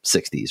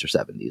 60s or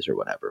 70s or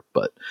whatever.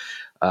 But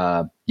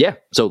so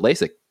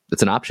LASIK,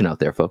 it's an option out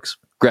there, folks.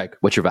 Greg,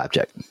 what's your vibe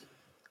check?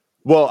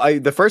 Well,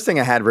 the first thing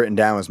I had written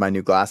down was my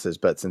new glasses,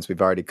 but since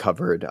we've already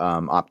covered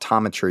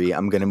optometry,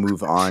 I'm going to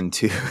move on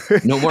to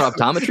no more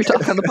optometry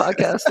talk on the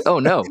podcast. Oh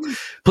no!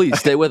 Please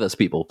stay with us,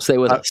 people. Stay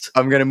with us.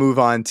 I'm going to move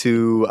on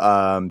to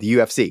the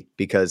UFC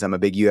because I'm a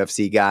big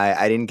UFC guy.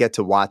 I didn't get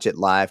to watch it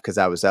live because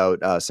I was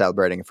out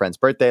celebrating a friend's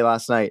birthday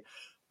last night.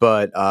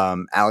 But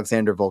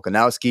Alexander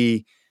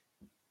Volkanovski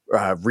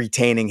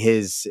retaining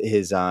his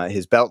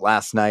belt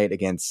last night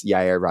against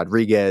Yair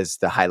Rodriguez.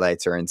 The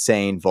highlights are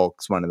insane.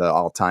 Volk's one of the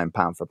all-time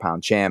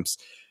pound-for-pound champs.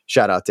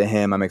 Shout out to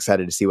him. I'm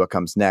excited to see what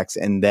comes next.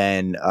 And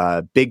then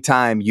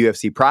big-time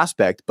UFC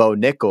prospect, Bo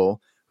Nickel,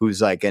 who's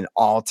like an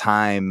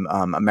all-time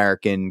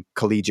American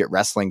collegiate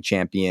wrestling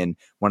champion,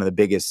 one of the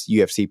biggest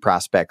UFC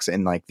prospects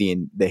in like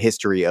the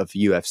history of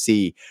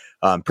UFC.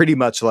 Pretty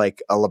much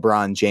like a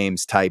LeBron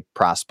James type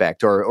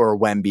prospect or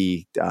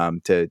Wemby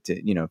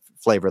to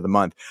flavor of the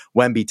month.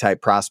 Wemby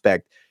type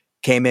prospect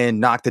came in,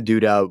 knocked the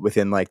dude out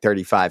within like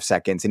 35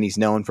 seconds. And he's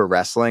known for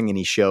wrestling. And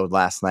he showed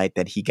last night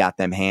that he got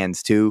them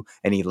hands too.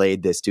 And he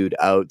laid this dude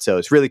out. So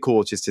it's really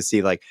cool just to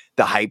see like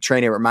the hype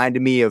train. It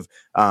reminded me of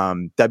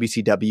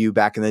WCW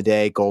back in the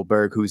day,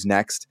 Goldberg, who's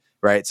next.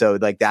 Right. So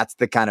like that's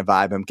the kind of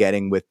vibe I'm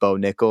getting with Bo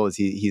Nickel is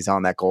he's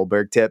on that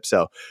Goldberg tip.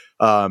 So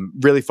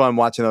really fun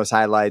watching those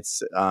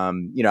highlights. I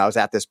was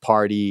at this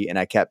party and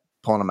I kept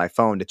pulling on my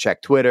phone to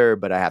check Twitter,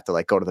 but I have to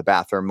like go to the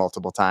bathroom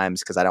multiple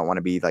times because I don't want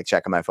to be like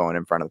checking my phone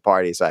in front of the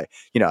party. So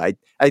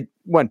I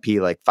went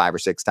pee like 5 or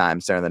 6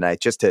 times during the night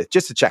just to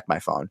check my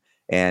phone.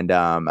 And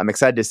I'm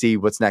excited to see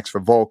what's next for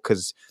Volk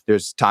because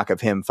there's talk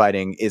of him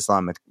fighting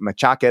Islam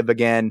Makhachev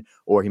again,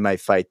 or he might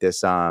fight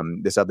this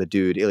other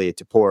dude, Ilia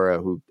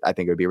Topuria, who I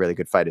think would be a really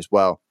good fight as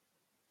well.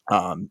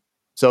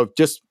 So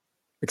just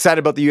excited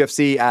about the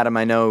UFC. Adam,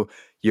 I know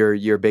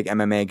you're a big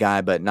MMA guy,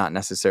 but not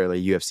necessarily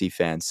a UFC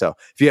fan. So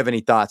if you have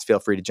any thoughts, feel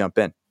free to jump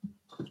in.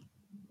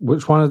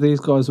 Which one of these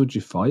guys would you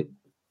fight?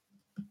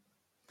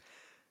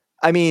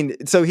 I mean,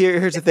 so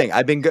here's the thing.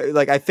 I've been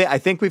I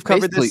think we've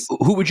covered basically, this.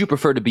 Who would you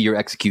prefer to be your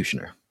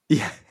executioner?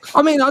 Yeah.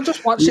 I mean, I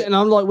just watch it and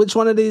I'm like, which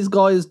one of these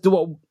guys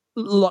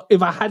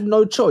if I had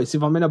no choice,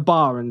 if I'm in a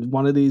bar and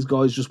one of these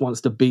guys just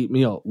wants to beat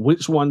me up,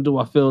 which one do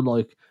I feel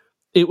like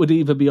it would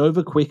either be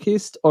over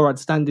quickest or I'd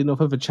stand enough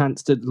of a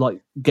chance to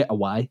like get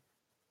away?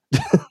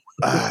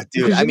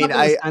 Dude, I mean,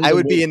 I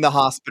would be in the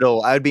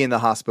hospital. I would be in the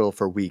hospital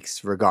for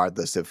weeks,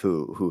 regardless of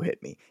who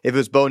hit me. If it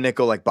was Bo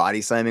Nickel like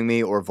body slamming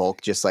me or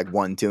Volk just like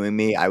 1-2ing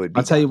me, I would be.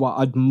 I'll tell you what,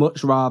 I'd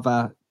much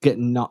rather get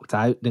knocked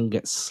out than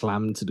get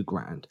slammed to the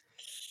ground.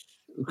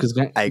 Because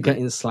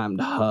getting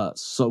slammed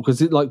hurts. So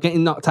because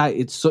getting knocked out,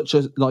 it's such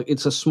a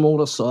it's a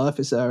smaller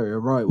surface area,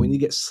 right? When you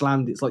get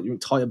slammed, it's like your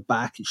entire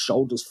back, your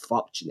shoulders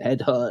fucked, your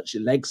head hurts,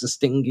 your legs are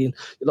stinging.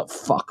 You're like,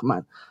 fuck,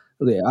 man.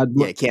 Yeah,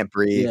 you can't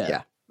breathe.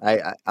 Yeah.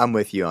 I'm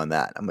with you on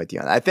that.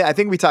 I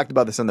think we talked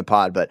about this on the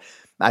pod, but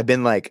I've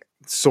been like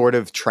sort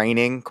of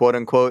training, quote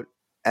unquote,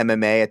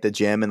 MMA at the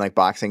gym and like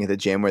boxing at the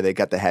gym where they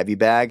got the heavy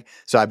bag.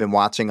 So I've been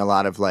watching a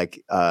lot of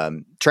like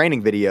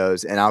training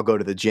videos, and I'll go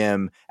to the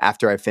gym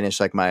after I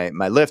finish like my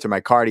lift or my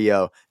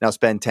cardio, and I'll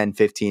spend 10,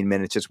 15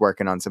 minutes just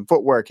working on some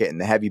footwork, hitting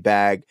the heavy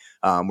bag,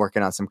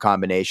 working on some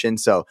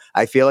combinations. So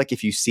I feel like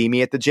if you see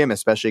me at the gym,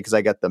 especially because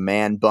I got the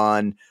man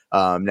bun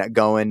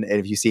going, and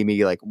if you see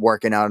me like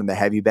working out in the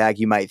heavy bag,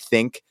 you might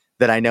think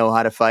that I know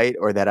how to fight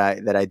or that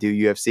I do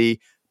UFC.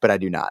 But I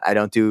do not. I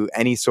don't do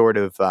any sort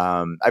of.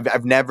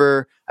 I've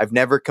never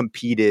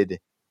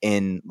competed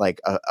in like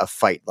a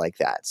fight like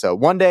that. So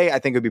one day I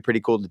think it would be pretty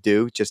cool to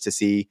do just to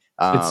see.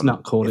 It's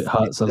not cool. It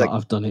hurts a lot.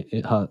 I've done it.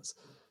 It hurts.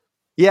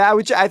 Yeah,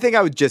 I think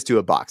I would just do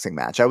a boxing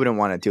match. I wouldn't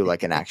want to do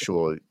like an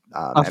actual.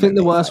 I think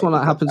the worst one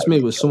that happened to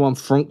me was someone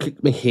front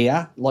kicked me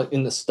here, like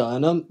in the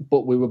sternum,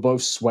 but we were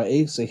both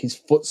sweaty, so his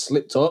foot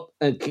slipped up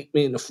and kicked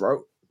me in the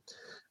throat.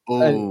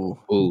 Oh,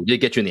 did it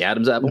get you in the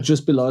Adam's apple?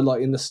 Just below,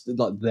 like in the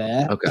like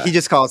there. Okay. He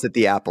just calls it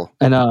the apple.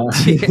 And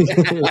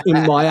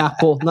in my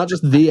apple, not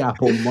just the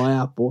apple,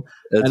 my apple.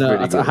 That's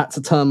and I had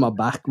to turn my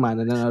back, man,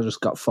 and then I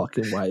just got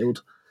fucking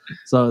wailed.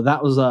 So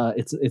that was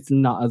it's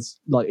not as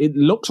like it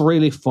looks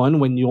really fun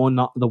when you're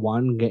not the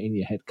one getting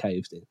your head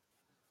caved in.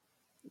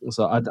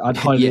 So I'd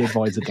highly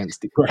advise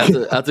against it. Greg.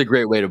 That's a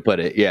great way to put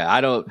it. Yeah,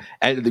 I don't.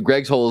 And the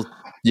Greg's whole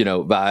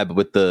vibe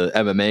with the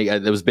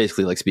MMA, it was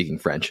basically like speaking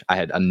French. I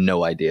had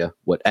no idea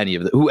who any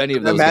of those.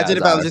 Imagine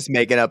if guys I was just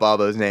making up all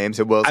those names.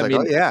 And Will's oh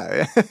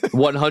yeah,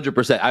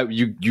 100%.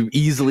 You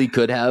easily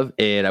could have,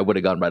 and I would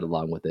have gone right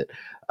along with it.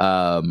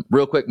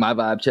 Real quick, my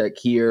vibe check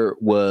here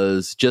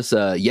was just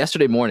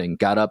yesterday morning.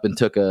 Got up and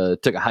took a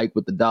hike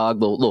with the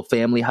dog, little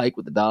family hike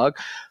with the dog.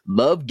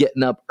 Love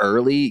getting up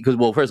early because,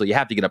 well, first of all, you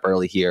have to get up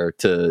early here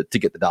to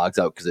get the dogs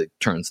out because it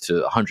turns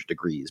to 100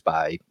 degrees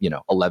by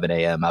 11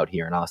 a.m. out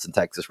here in Austin,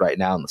 Texas, right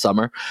now in the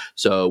summer.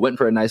 So went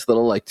for a nice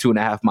little like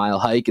 2.5 mile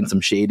hike in some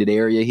shaded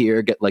area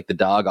here. Get like the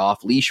dog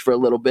off leash for a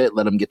little bit,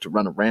 let him get to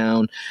run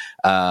around.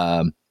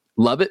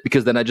 love it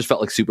because then I just felt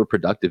like super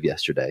productive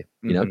yesterday.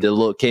 You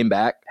know, came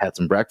back, had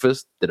some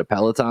breakfast, did a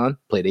Peloton,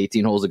 played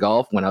 18 holes of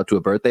golf, went out to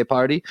a birthday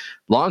party.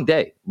 Long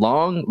day,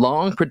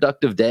 long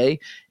productive day.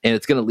 And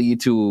it's going to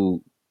lead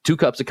to 2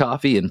 cups of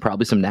coffee and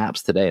probably some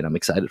naps today. And I'm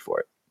excited for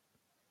it.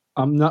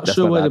 I'm not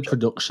sure where the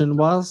production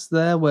was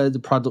there, where the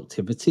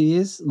productivity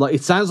is. Like,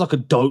 it sounds like a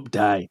dope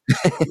day,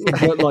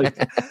 but like,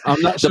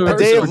 I'm not sure. A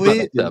day of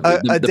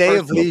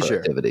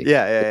leisure.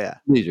 Yeah.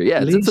 Leisure.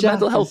 Yeah. It's a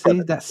mental health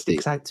thing that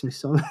sticks out to me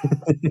so much.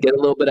 Get a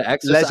little bit of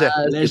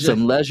exercise, get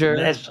some leisure.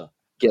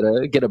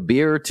 Get a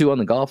beer or 2 on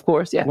the golf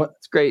course. Yeah.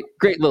 It's great.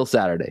 Great little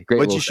Saturday.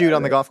 What'd you shoot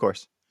on the golf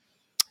course?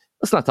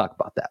 Let's not talk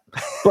about that.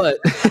 But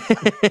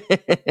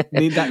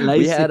need that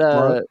LASIK,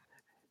 bro.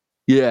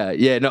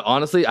 Yeah. No,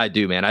 honestly, I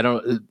do, man. I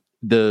don't.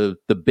 The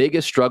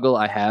biggest struggle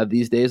I have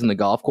these days in the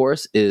golf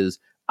course is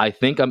I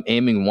think I'm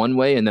aiming one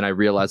way and then I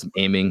realize I'm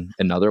aiming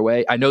another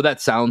way. I know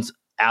that sounds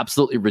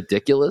absolutely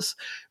ridiculous,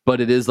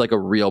 but it is like a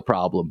real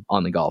problem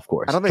on the golf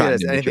course. I don't think it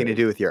has anything to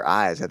do with your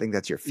eyes. I think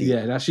that's your feet.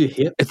 Yeah, that's your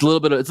hip. It's a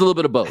little bit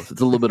of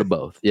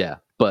both. Yeah.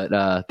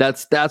 But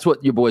that's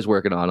what your boy's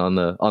working on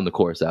the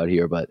course out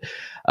here. But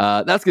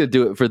that's going to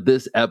do it for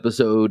this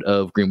episode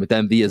of Green with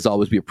Envy. As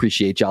always, we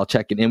appreciate y'all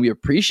checking in. We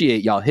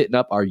appreciate y'all hitting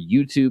up our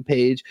YouTube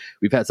page.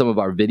 We've had some of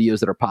our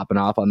videos that are popping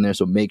off on there,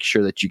 so make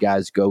sure that you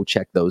guys go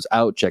check those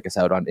out. Check us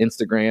out on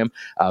Instagram.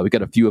 We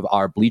got a few of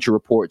our Bleacher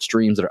Report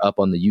streams that are up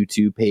on the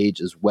YouTube page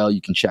as well.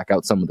 You can check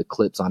out some of the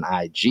clips on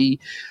IG.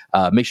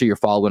 Make sure you're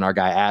following our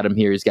guy Adam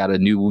here. He's got a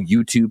new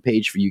YouTube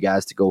page for you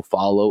guys to go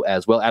follow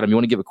as well. Adam, you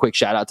want to give a quick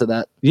shout out to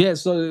that? Yeah,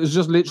 so it was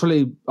just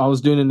literally, I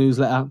was doing a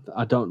newsletter.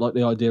 I don't like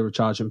the idea of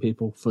charging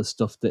people for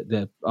stuff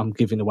that I'm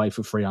giving away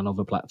for free on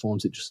other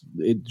platforms. It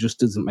just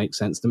doesn't make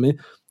sense to me.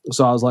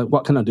 So I was like,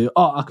 what can I do?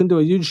 Oh, I can do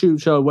a YouTube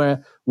show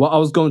where what I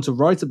was going to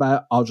write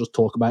about, I'll just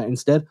talk about it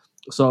instead.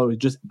 So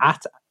just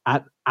at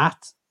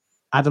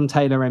Adam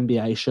Taylor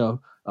NBA show.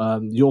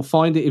 You'll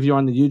find it if you're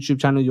on the YouTube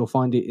channel. You'll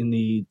find it in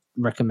the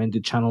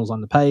recommended channels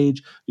on the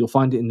page. You'll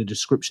find it in the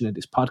description of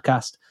this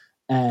podcast.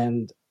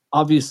 And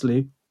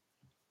obviously,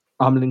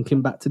 I'm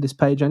linking back to this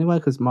page anyway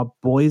because my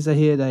boys are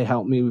here. They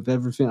help me with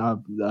everything.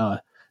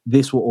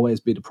 This will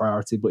always be the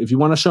priority. But if you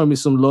want to show me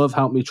some love,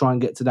 help me try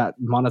and get to that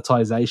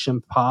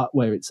monetization part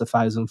where it's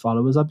 1,000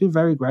 followers. I'd be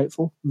very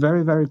grateful.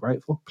 Very, very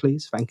grateful.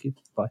 Please. Thank you.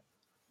 Bye.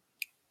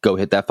 Go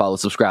hit that follow,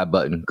 subscribe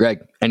button.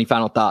 Greg, any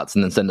final thoughts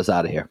and then send us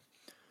out of here?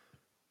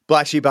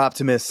 Black Sheep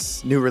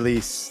Optimus, new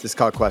release. This is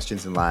called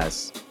Questions and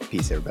Lies.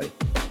 Peace, everybody.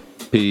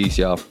 Peace,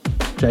 y'all.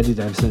 JD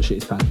Davison, shit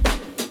is pan.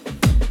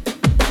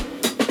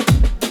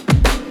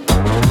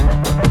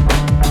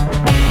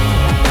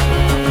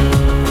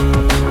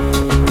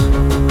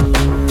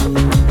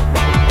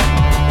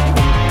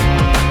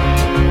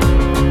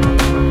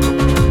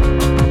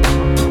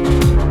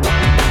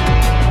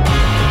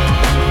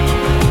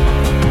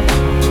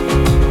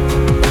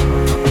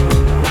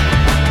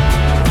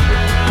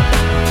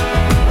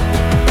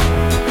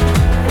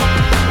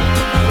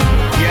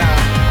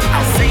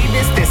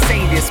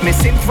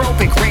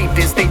 Misanthropic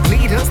rapists, they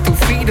bleed us to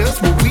feed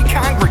us where we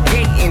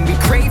congregate and we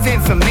crave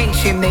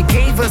information. They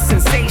gave us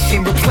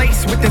sensation,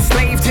 replaced with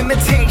enslaved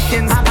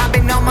imitations. I've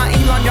been on my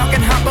Elon, y'all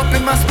can hop up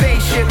in my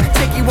spaceship.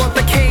 Take you out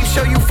the cave,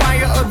 show you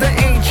fire of the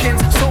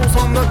ancients. Souls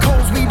on the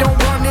coals, we don't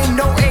run in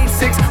no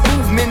A6.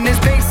 Movement is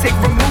basic,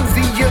 remove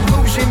the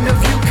illusion of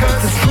you.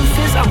 Cause the truth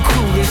is I'm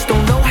clueless,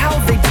 don't know how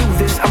they do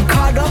this. I'm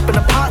caught up in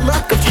a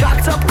potluck of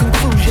chalked up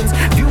conclusions.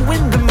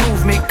 Viewing the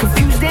movement,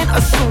 confused and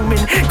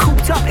assuming.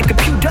 Cooped up and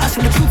compute dust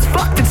and the truth's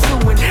fucked and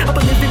suing. I've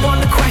been living on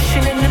the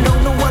question and I know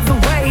no other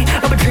way.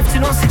 I've been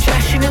drifting on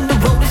suggestion and the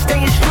road is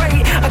staying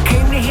straight. I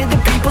came to hear the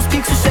people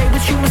speak, so say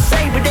what you must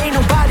say. But ain't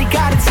nobody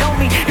gotta tell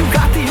me you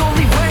got the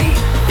only way.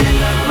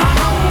 Fill up my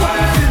whole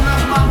world, fill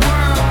up my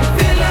world,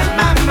 fill up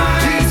my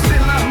mind, please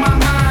fill up my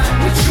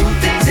mind with true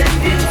things and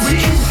beauty,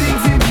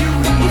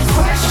 with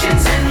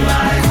questions and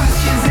lies,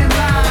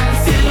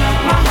 fill up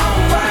my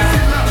whole world,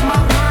 fill up my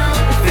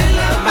world, fill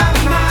up my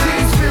mind,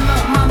 please fill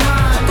up my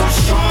mind. Don't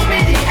show me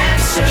the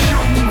answer,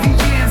 show me the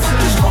answer,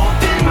 just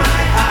open my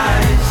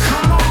eyes.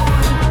 Come on.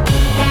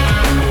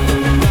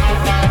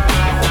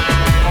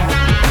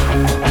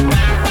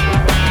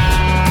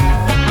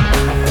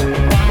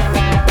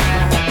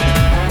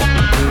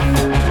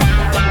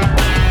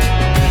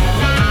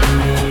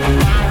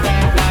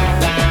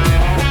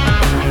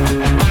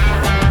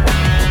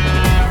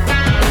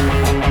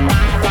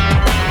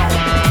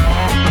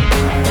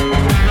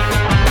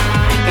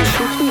 In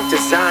truth, we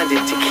designed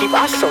it to keep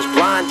ourselves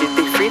blinded.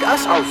 They treat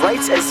us our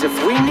rights as if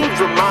we need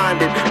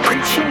reminded.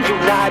 Preaching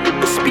united,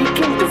 but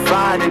speaking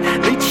divided.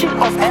 Leeching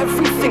off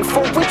everything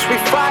for which we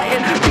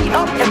fighting. Beat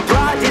up and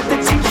blinded, the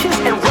teachers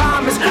and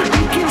rhymers.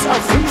 Beacons of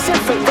reason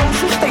for those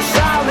who stay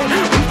silent.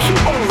 We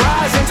keep on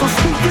rising till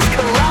speakers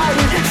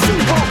colliding. See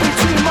what we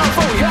dream of,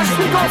 oh yes,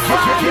 we gon'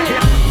 find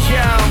it.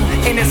 Yo,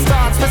 and it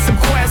starts with some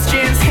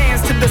questions.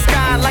 Hands to the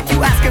sky like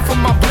you asking for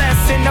my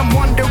blessing. I'm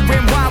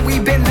wondering why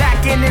we've been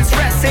lacking and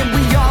stressing.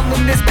 We all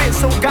in this bit,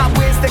 so God,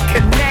 where's the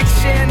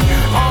connection?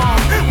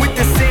 With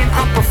the sin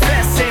I'm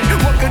professing.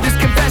 What good is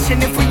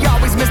confession if we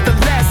always miss the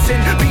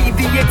lesson? Be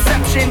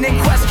question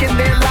and question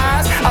their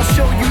lives. I'll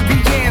show you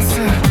the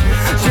answer.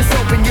 Just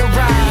open your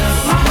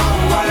eyes. My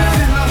whole world,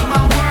 fill up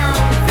my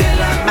world,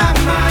 fill up my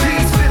mind.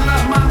 Please fill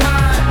up my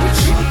mind with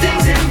true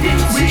things and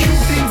beauty.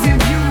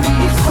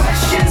 With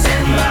questions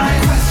and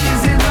lies.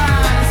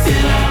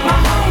 Fill up my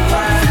whole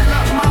world, fill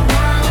up my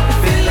world,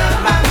 fill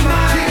up my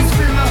mind. Please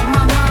fill up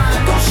my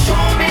mind. Don't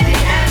show me the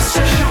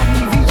answer, show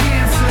me the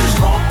answer. Just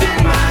open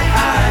my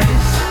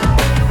eyes.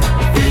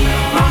 Fill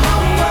up my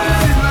whole world,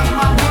 fill up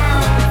my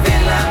world,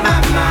 fill up my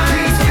mind.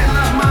 Please fill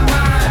up my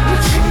mind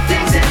with true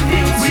things and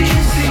beauty.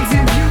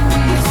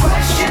 With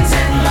questions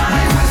and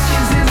lies.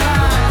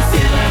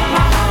 Fill up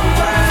my whole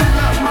world,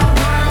 fill up my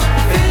world,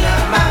 fill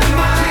up my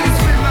mind. Please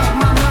fill up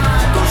my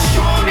mind. Don't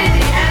show me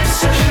the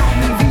answer, show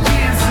me the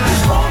answer.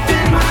 Just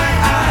open my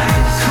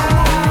eyes.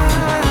 Come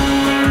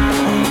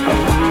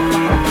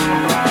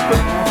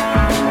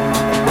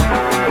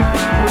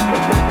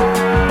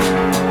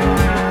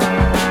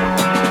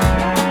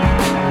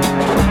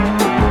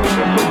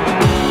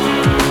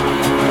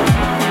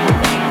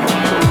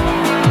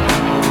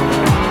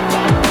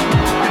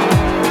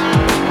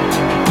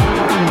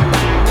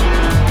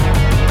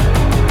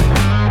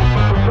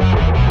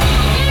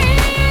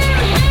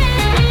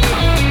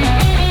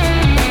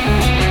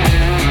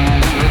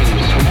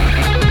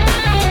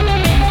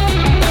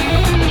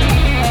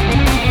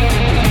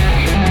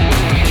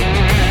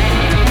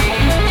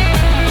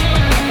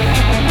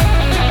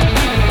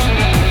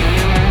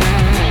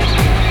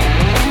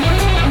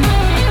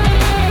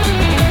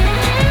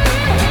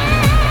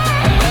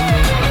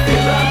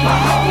fill up my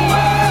whole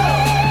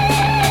world,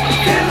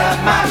 fill up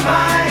my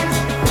mind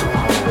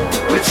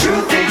with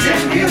true things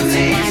and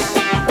beauties,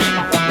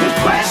 with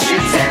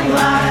questions and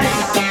lies.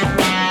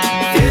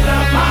 Fill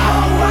up my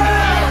whole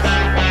world,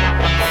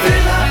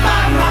 fill up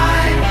my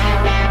mind.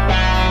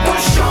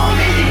 Don't show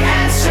me the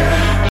answer.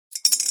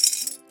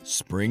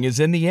 Spring is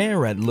in the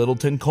air at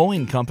Littleton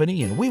Coin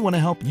Company, and we want to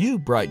help you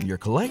brighten your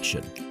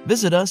collection.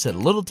 Visit us at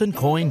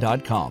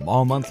littletoncoin.com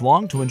all month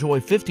long to enjoy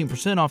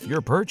 15% off your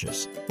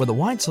purchase. With a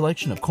wide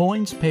selection of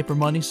coins, paper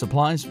money,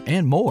 supplies,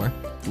 and more,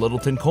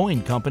 Littleton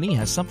Coin Company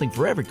has something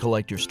for every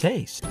collector's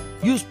taste.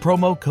 Use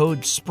promo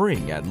code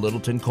SPRING at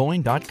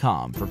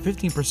littletoncoin.com for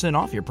 15%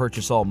 off your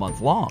purchase all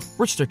month long.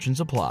 Restrictions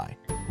apply.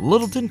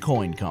 Littleton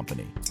Coin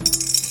Company.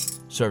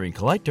 Serving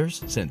collectors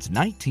since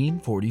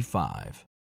 1945.